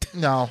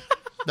 No,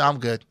 I'm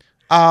good.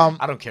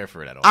 I don't care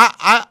for it at all.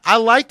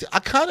 I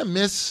kind of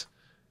miss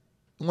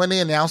when they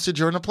announced it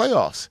during the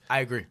playoffs.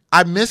 I agree.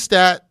 I miss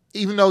that,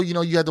 even though,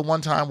 you had the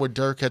one time where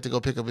Dirk had to go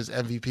pick up his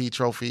MVP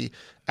trophy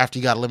after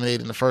he got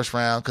eliminated in the first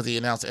round because he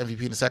announced the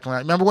MVP in the second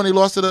round. Remember when they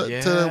lost to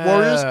the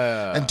Warriors?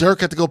 And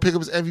Dirk had to go pick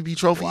up his MVP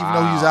trophy even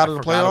though he was out of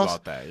the playoffs?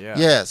 About that, yeah.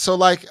 Yeah, so,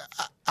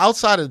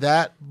 outside of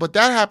that, but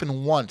that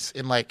happened once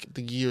in,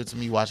 the years of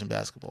me watching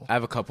basketball. I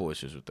have a couple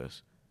issues with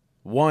this.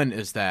 One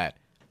is that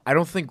I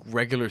don't think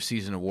regular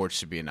season awards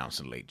should be announced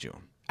in late June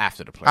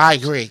after the playoffs. I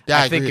agree.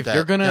 I think if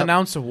you're going to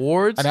announce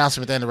awards, announce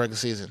them at the end of the regular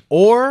season,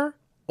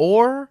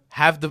 or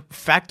have the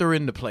factor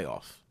in the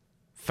playoff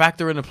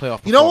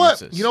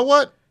performances. You know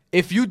what?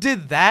 If you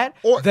did that,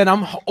 then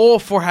I'm all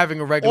for having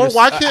a regular. Or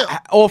why can't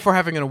all for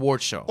having an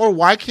award show? Or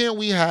why can't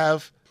we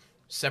have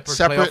separate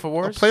playoff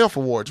awards? Playoff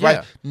awards,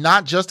 right?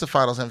 Not just the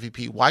Finals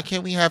MVP. Why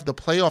can't we have the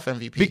playoff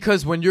MVP?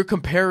 Because when you're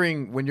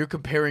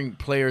comparing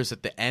players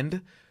at the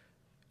end,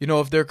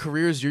 of their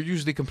careers, you're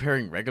usually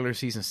comparing regular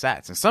season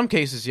stats. In some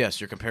cases, yes,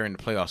 you're comparing the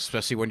playoffs,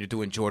 especially when you're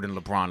doing Jordan,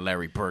 LeBron,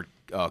 Larry Bird,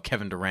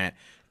 Kevin Durant,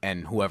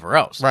 and whoever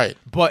else. Right.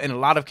 But in a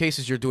lot of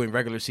cases, you're doing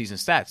regular season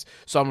stats.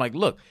 So I'm like,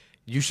 look,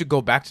 you should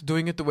go back to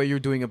doing it the way you were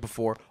doing it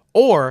before,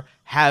 or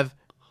have,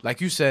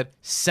 like you said,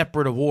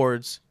 separate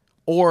awards,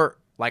 or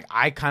like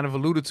I kind of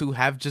alluded to,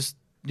 have just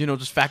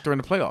factor in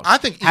the playoffs. I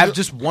think have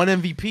just one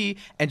MVP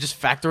and just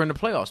factor in the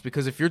playoffs,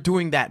 because if you're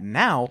doing that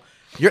now,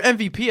 your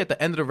MVP at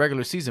the end of the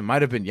regular season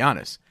might have been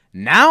Giannis.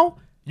 Now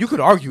you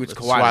could argue it's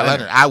Kawhi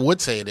Leonard. I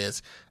would say it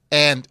is,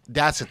 and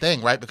that's the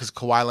thing, right? Because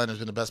Kawhi Leonard's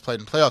been the best player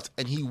in the playoffs,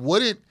 and he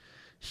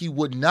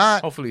would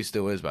not. Hopefully, he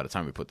still is by the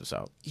time we put this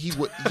out. He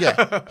would,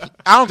 yeah.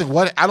 I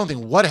don't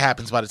think what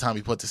happens by the time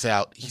we put this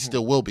out, he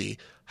still will be.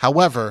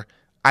 However,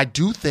 I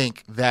do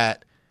think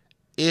that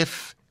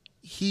if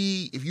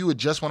you had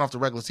just went off the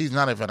regular season,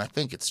 not even I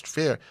think it's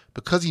fair,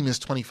 because he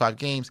missed 25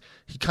 games,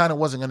 he kind of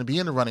wasn't going to be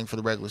in the running for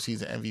the regular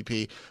season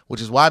MVP,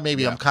 which is why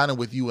maybe I'm kind of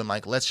with you and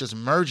let's just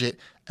merge it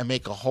and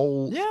make a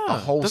whole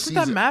Doesn't season.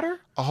 That matter?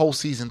 A whole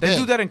season they thing.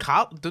 Do that in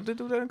college? Do they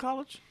do that in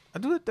college? I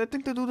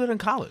think they do that in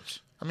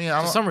college. I mean,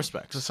 to some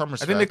respect. I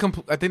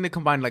think they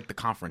combine the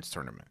conference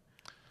tournament,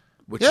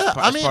 which is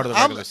part of the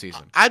regular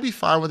season. I'd be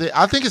fine with it.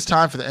 I think it's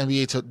time for the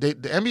NBA to. The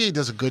NBA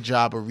does a good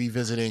job of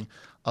revisiting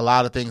a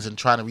lot of things and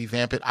trying to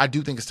revamp it. I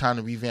do think it's time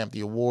to revamp the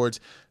awards,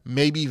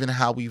 maybe even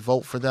how we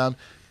vote for them.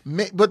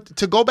 But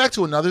to go back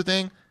to another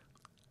thing,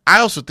 I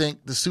also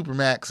think the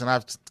Supermax, and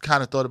I've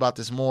kind of thought about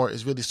this more,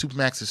 is really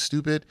Supermax is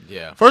stupid.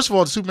 Yeah. First of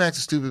all, the Supermax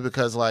is stupid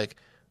because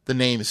the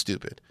name is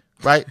stupid.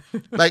 Right?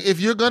 If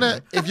you're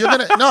gonna,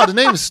 no, the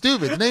name is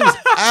stupid. The name is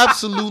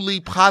absolutely,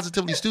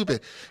 positively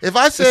stupid. If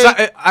I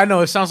say, I know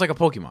it sounds like a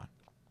Pokemon.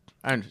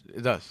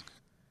 It does.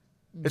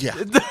 Yeah.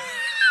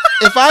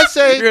 If I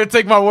say, you're gonna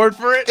take my word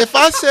for it. If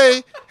I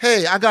say,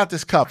 hey, I got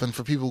this cup, and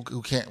for people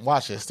who can't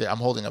watch this, I'm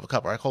holding up a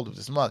cup, or I hold up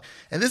this mug,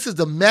 and this is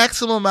the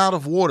maximum amount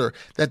of water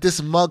that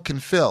this mug can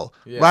fill.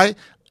 Yeah. Right?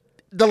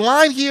 The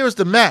line here is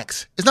the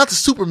max. It's not the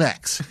super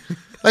max.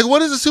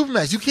 What is a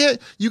Supermax?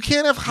 You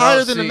can't have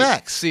higher than the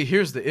max. See,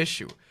 here's the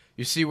issue.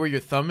 You see where your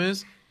thumb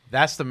is?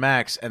 That's the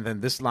max, and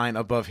then this line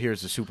above here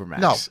is the Supermax.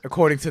 No.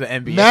 According to the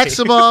NBA.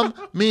 Maximum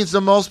means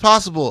the most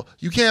possible.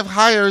 You can't have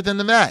higher than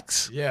the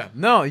max. Yeah.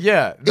 No,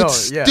 yeah. No, it's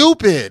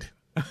stupid.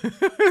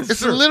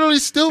 It's literally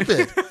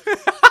stupid.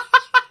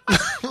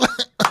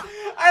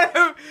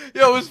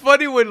 It was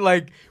funny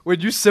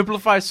when you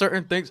simplify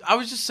certain things. I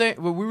was just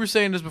saying, we were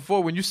saying this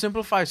before, when you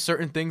simplify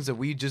certain things that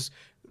we just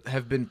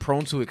have been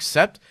prone to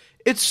accept,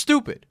 it's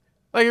stupid.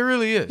 It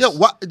really is. Yeah,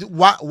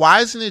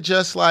 why isn't it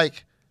just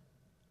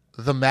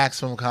the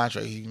maximum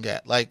contract you can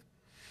get?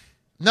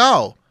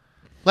 No.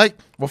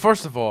 Well,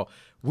 first of all,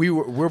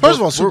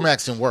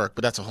 Supermax didn't work,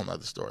 but that's a whole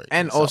other story.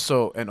 And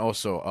also,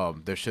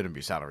 there shouldn't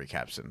be salary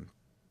caps in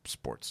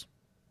sports,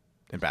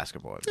 in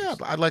basketball. Yeah,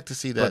 but I'd like to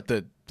see that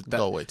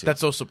go away too.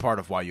 That's also part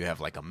of why you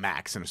have a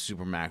max and a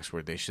Supermax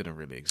where they shouldn't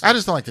really exist. I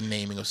just don't like the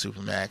naming of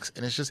Supermax,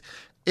 and it's just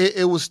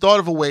it was thought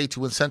of a way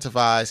to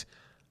incentivize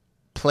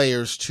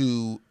players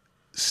to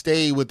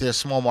stay with their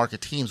small market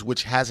teams,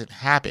 which hasn't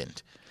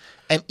happened.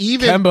 And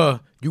even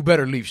Kemba, you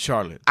better leave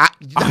Charlotte.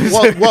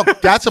 Well,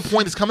 that's a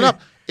point that's coming up.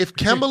 If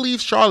Kemba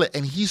leaves Charlotte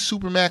and he's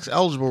Supermax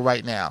eligible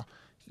right now,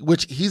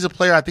 which he's a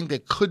player I think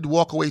that could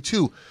walk away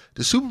too,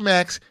 the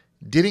Supermax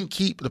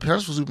the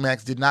parents for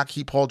Supermax did not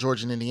keep Paul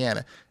George in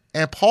Indiana.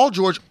 And Paul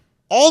George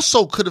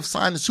also could have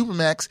signed the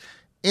Supermax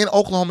in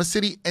Oklahoma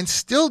City and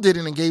still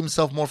didn't, and gave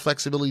himself more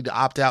flexibility to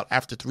opt out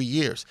after 3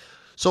 years.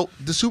 So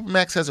the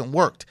Supermax hasn't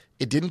worked.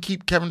 It didn't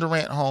keep Kevin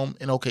Durant home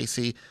in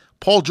OKC.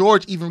 Paul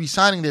George, even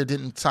re-signing there,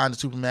 didn't sign the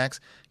Supermax.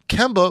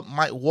 Kemba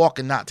might walk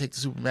and not take the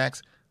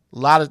Supermax. A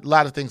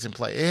lot of things in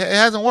play. It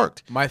hasn't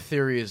worked. My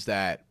theory is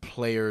that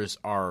players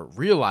are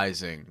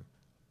realizing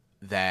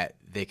that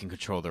they can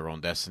control their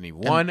own destiny.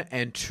 One,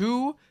 and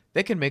two,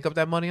 they can make up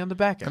that money on the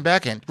back end. And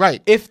back end,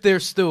 right. If they're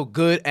still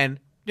good, and,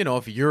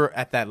 if you're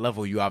at that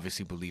level, you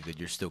obviously believe that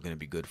you're still going to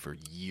be good for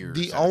years.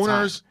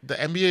 The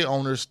NBA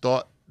owners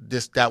thought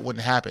that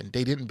wouldn't happen.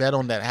 They didn't bet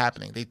on that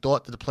happening. They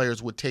thought that the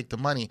players would take the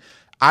money.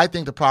 I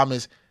think the problem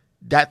is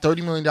that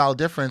 $30 million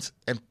difference,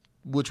 and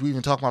which we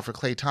even talked about for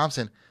Klay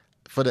Thompson,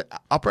 for the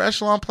upper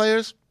echelon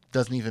players,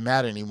 doesn't even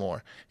matter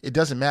anymore. It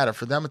doesn't matter.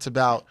 For them, it's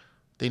about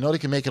they know they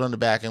can make it on the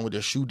back end with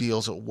their shoe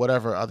deals or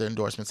whatever other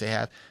endorsements they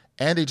have,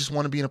 and they just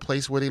want to be in a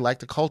place where they like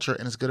the culture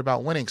and it's good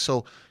about winning.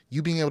 So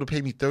you being able to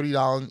pay me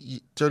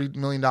 $30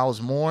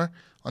 million more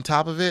on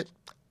top of it,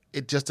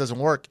 it just doesn't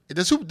work.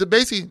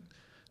 Basically,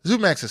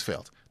 Supermax has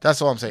failed. That's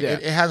all I'm saying. Yeah.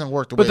 It hasn't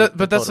worked.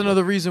 But that's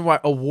another reason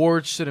why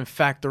awards shouldn't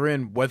factor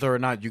in whether or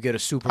not you get a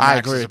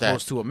Supermax as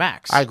opposed to a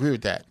max. I agree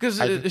with that. Because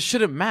it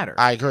shouldn't matter.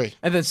 I agree.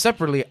 And then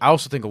separately, I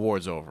also think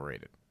awards are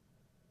overrated.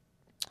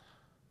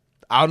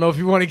 I don't know if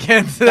you want to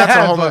get into that. That's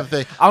a whole other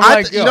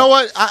thing. You know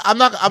what? I'm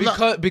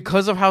not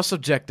because of how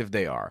subjective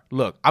they are.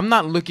 Look, I'm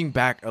not looking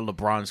back at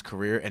LeBron's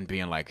career and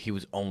being like he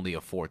was only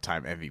a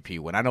 4-time MVP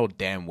when I know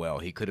damn well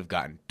he could have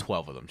gotten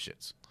 12 of them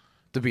shits.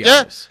 To be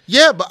honest.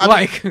 Yeah, but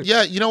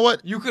you know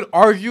what? You could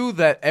argue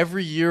that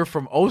every year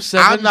from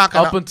 07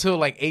 up until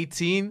like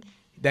 18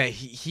 that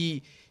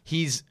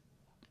he's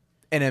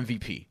an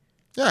MVP.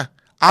 Yeah.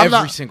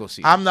 Every single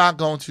season. I'm not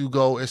going to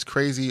go as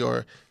crazy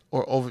or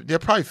over. They're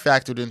probably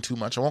factored in too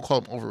much. I won't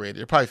call them overrated.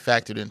 They're probably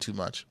factored in too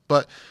much.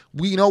 But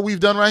we know what we've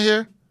done right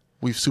here.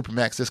 We've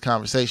supermaxed this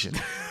conversation.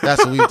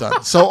 That's what we've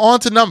done. So on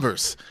to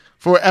numbers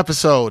for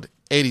episode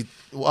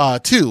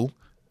 82.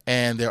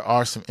 And there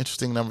are some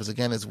interesting numbers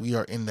again as we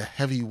are in the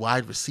heavy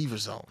wide receiver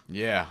zone.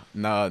 Yeah.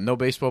 No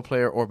baseball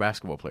player or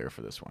basketball player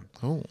for this one.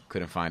 Ooh.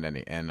 Couldn't find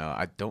any. And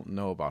I don't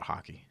know about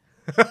hockey.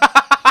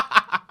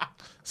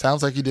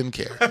 Sounds like you didn't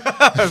care.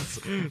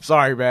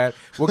 Sorry, man.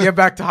 We'll get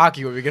back to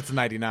hockey when we get to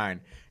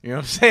 99. You know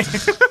what I'm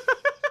saying?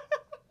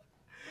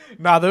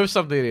 There was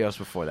something else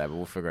before that, but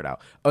we'll figure it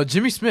out.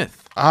 Jimmy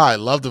Smith. I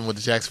loved him with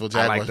the Jacksonville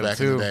Jaguars back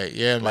in the day.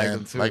 Yeah,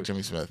 man. Like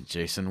Jimmy Smith.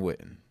 Jason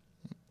Witten.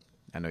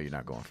 I know you're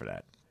not going for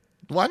that.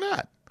 Why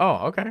not?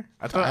 Oh, okay.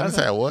 I didn't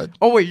say I would.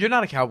 Oh, wait, you're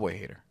not a Cowboy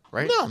hater,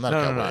 right? No, I'm not a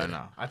Cowboy hater.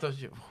 No. I thought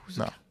you...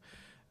 No.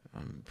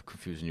 I'm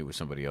confusing you with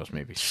somebody else,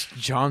 maybe.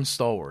 John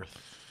Stallworth.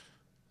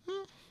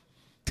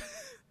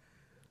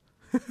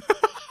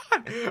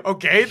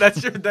 Okay,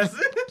 that's it.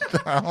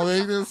 I don't know what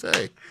you're going to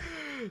say.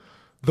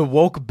 The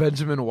woke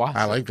Benjamin Watson.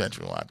 I like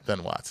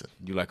Ben Watson.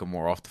 You like him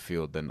more off the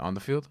field than on the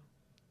field?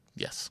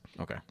 Yes.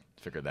 Okay,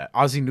 figured that.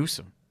 Ozzie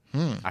Newsome.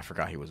 I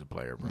forgot he was a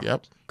player, bro.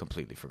 Yep.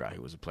 Completely forgot he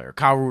was a player.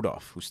 Kyle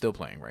Rudolph, who's still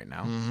playing right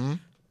now. Mm-hmm.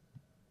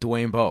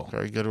 Dwayne Bowe.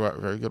 Very good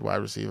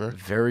wide receiver.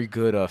 Very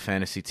good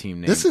fantasy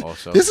team name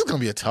also. This is going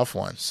to be a tough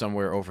one.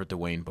 Somewhere over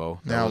Dwayne Bowe.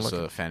 That was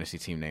a fantasy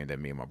team name that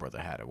me and my brother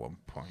had at one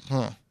point.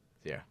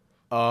 Yeah.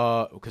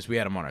 Because we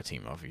had him on our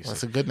team, obviously.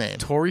 That's a good name.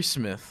 Torrey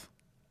Smith,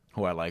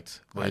 who I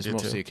liked, but he's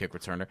mostly a kick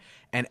returner.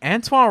 And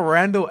Antoine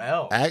Randall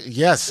L.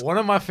 Yes. One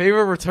of my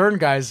favorite return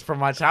guys from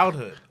my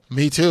childhood.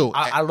 Me too.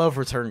 I love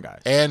return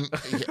guys. And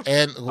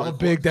I'm a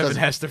big Devin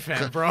Hester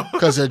fan, bro.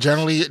 Because they're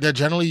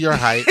generally your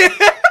height.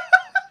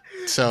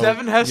 So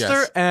Devin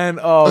Hester and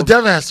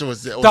Devin Hester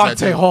was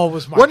Dante Hall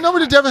was my. What number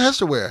did Devin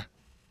Hester wear?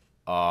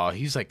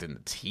 He's like in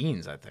the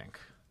teens, I think.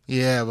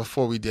 Yeah,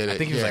 before we did it. I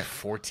think he was like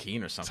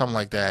 14 or something. Something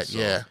like that. So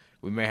yeah.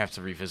 We may have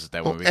to revisit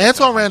that when we.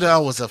 Antoine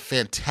Randall was a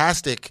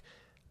fantastic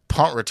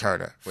punt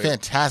returner.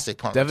 Fantastic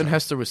punt. Devin returner.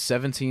 Hester was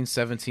 17,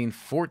 17,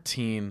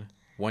 14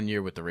 1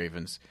 year with the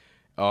Ravens.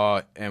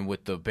 And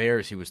with the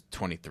Bears, he was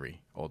 23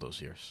 all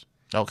those years.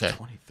 Okay.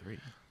 23.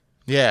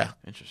 Yeah.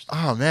 Interesting.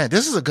 Oh, man.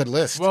 This is a good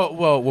list.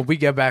 Well, when we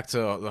get back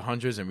to the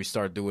hundreds and we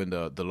start doing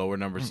the lower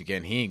numbers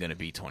again, he ain't going to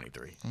be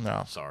 23.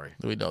 No. Sorry.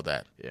 We know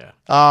that. Yeah.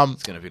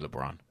 It's going to be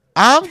LeBron.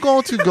 I'm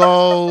going to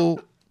go...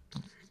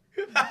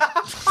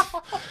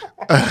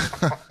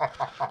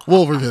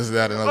 We'll revisit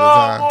that another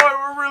time. Oh, boy,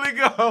 we're really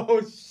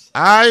going.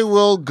 I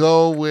will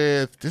go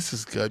with... This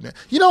is good, man.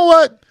 You know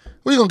what?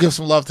 We're going to give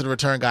some love to the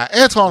return guy.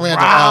 Antoine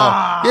Randall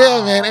L.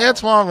 Yeah, man.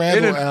 Antoine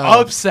Randall In an L.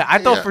 upset. I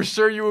thought for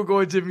sure you were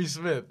going Jimmy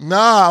Smith.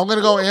 Nah, I'm going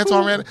to go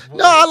Antoine Randall.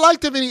 No, I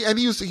liked him. And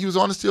he was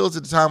on the Steelers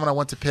at the time when I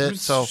went to Pitt.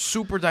 So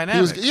super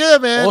dynamic. Yeah,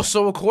 man.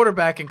 Also a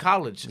quarterback in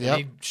college. Yep.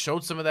 And he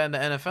showed some of that in the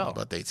NFL.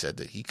 But they said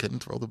that he couldn't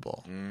throw the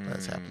ball.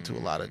 That's happened to a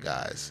lot of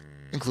guys,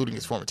 including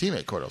his former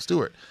teammate, Cordell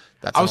Stewart.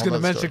 I was going to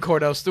mention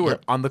Cordell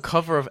Stewart on the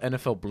cover of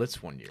NFL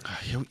Blitz one year.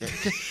 You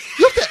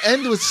have to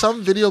end with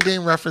some video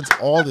game reference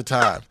all the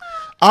time.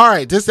 All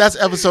right, that's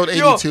episode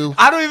 82. Yo,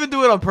 I don't even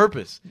do it on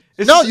purpose.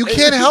 You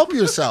can't help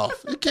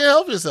yourself. You can't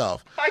help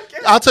yourself.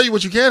 I'll tell you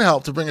what you can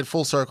help to bring it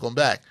full circle and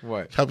back.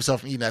 What? Help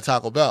yourself from eating that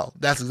Taco Bell.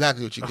 That's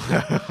exactly what you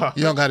can do.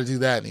 You don't got to do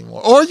that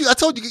anymore. Or I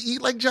told you to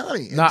eat like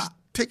Johnny and just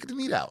take the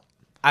meat out.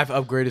 I've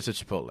upgraded to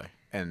Chipotle.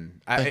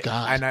 And Thank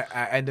God.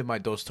 I ended my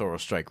Dos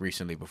Toros strike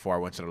recently before I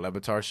went to the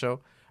Levitar show.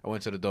 I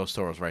went to the Dos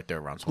Toros right there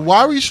around 20.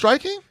 Why were you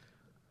striking?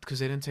 Because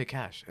they didn't take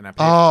cash, and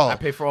Oh. I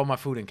pay for all my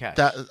food in cash.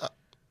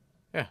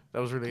 Yeah, that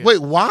was really it. Wait,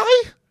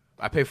 why?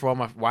 I pay for all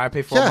my all my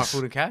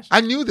food in cash.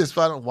 I knew this,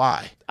 but I don't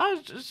why. I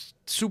was just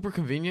super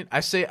convenient. I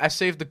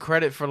save the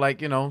credit for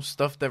like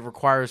stuff that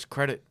requires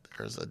credit.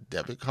 There's a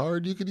debit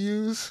card you could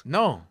use.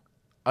 No,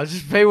 I'll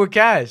just pay with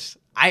cash.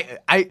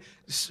 Look,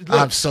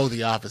 I'm so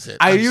the opposite.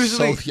 I I'm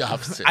usually so the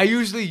opposite. I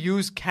usually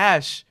use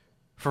cash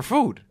for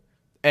food,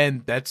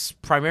 and that's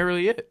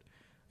primarily it.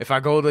 If I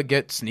go to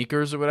get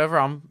sneakers or whatever,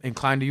 I'm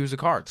inclined to use a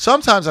card.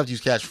 Sometimes I've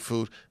used cash for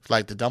food,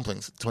 like the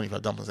dumplings,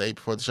 25 dumplings I ate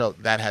before the show.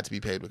 That had to be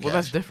paid with cash. Well,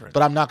 that's different.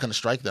 But I'm not going to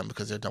strike them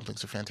because their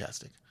dumplings are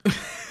fantastic.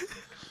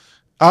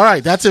 All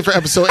right, that's it for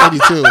episode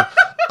 82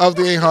 of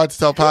the Ain't Hard to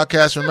Tell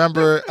podcast.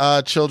 Remember,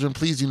 children,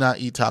 please do not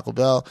eat Taco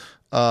Bell.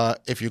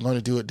 If you're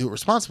going to do it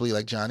responsibly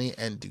like Johnny,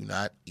 and do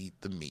not eat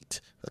the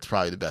meat. That's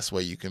probably the best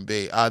way you can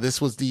be. This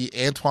was the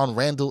Antoine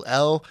Randall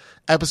L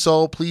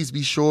episode. Please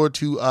be sure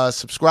to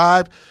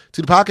subscribe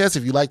to the podcast.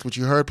 If you liked what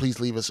you heard, please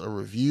leave us a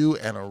review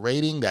and a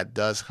rating. That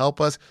does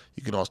help us.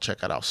 You can also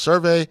check out our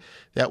survey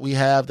that we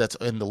have. That's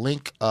in the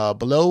link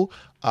below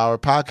our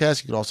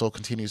podcast. You can also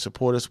continue to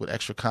support us with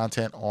extra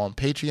content on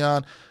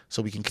Patreon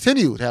so we can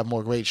continue to have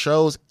more great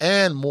shows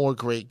and more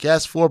great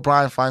guests. For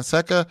Brian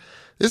Fonseca,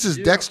 this is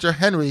Dexter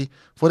Henry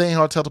for the Ain't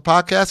Hard to Tell the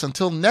podcast.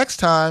 Until next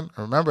time,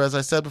 remember, as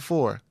I said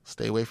before,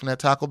 stay away from that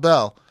Taco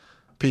Bell.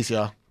 Peace,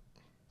 y'all.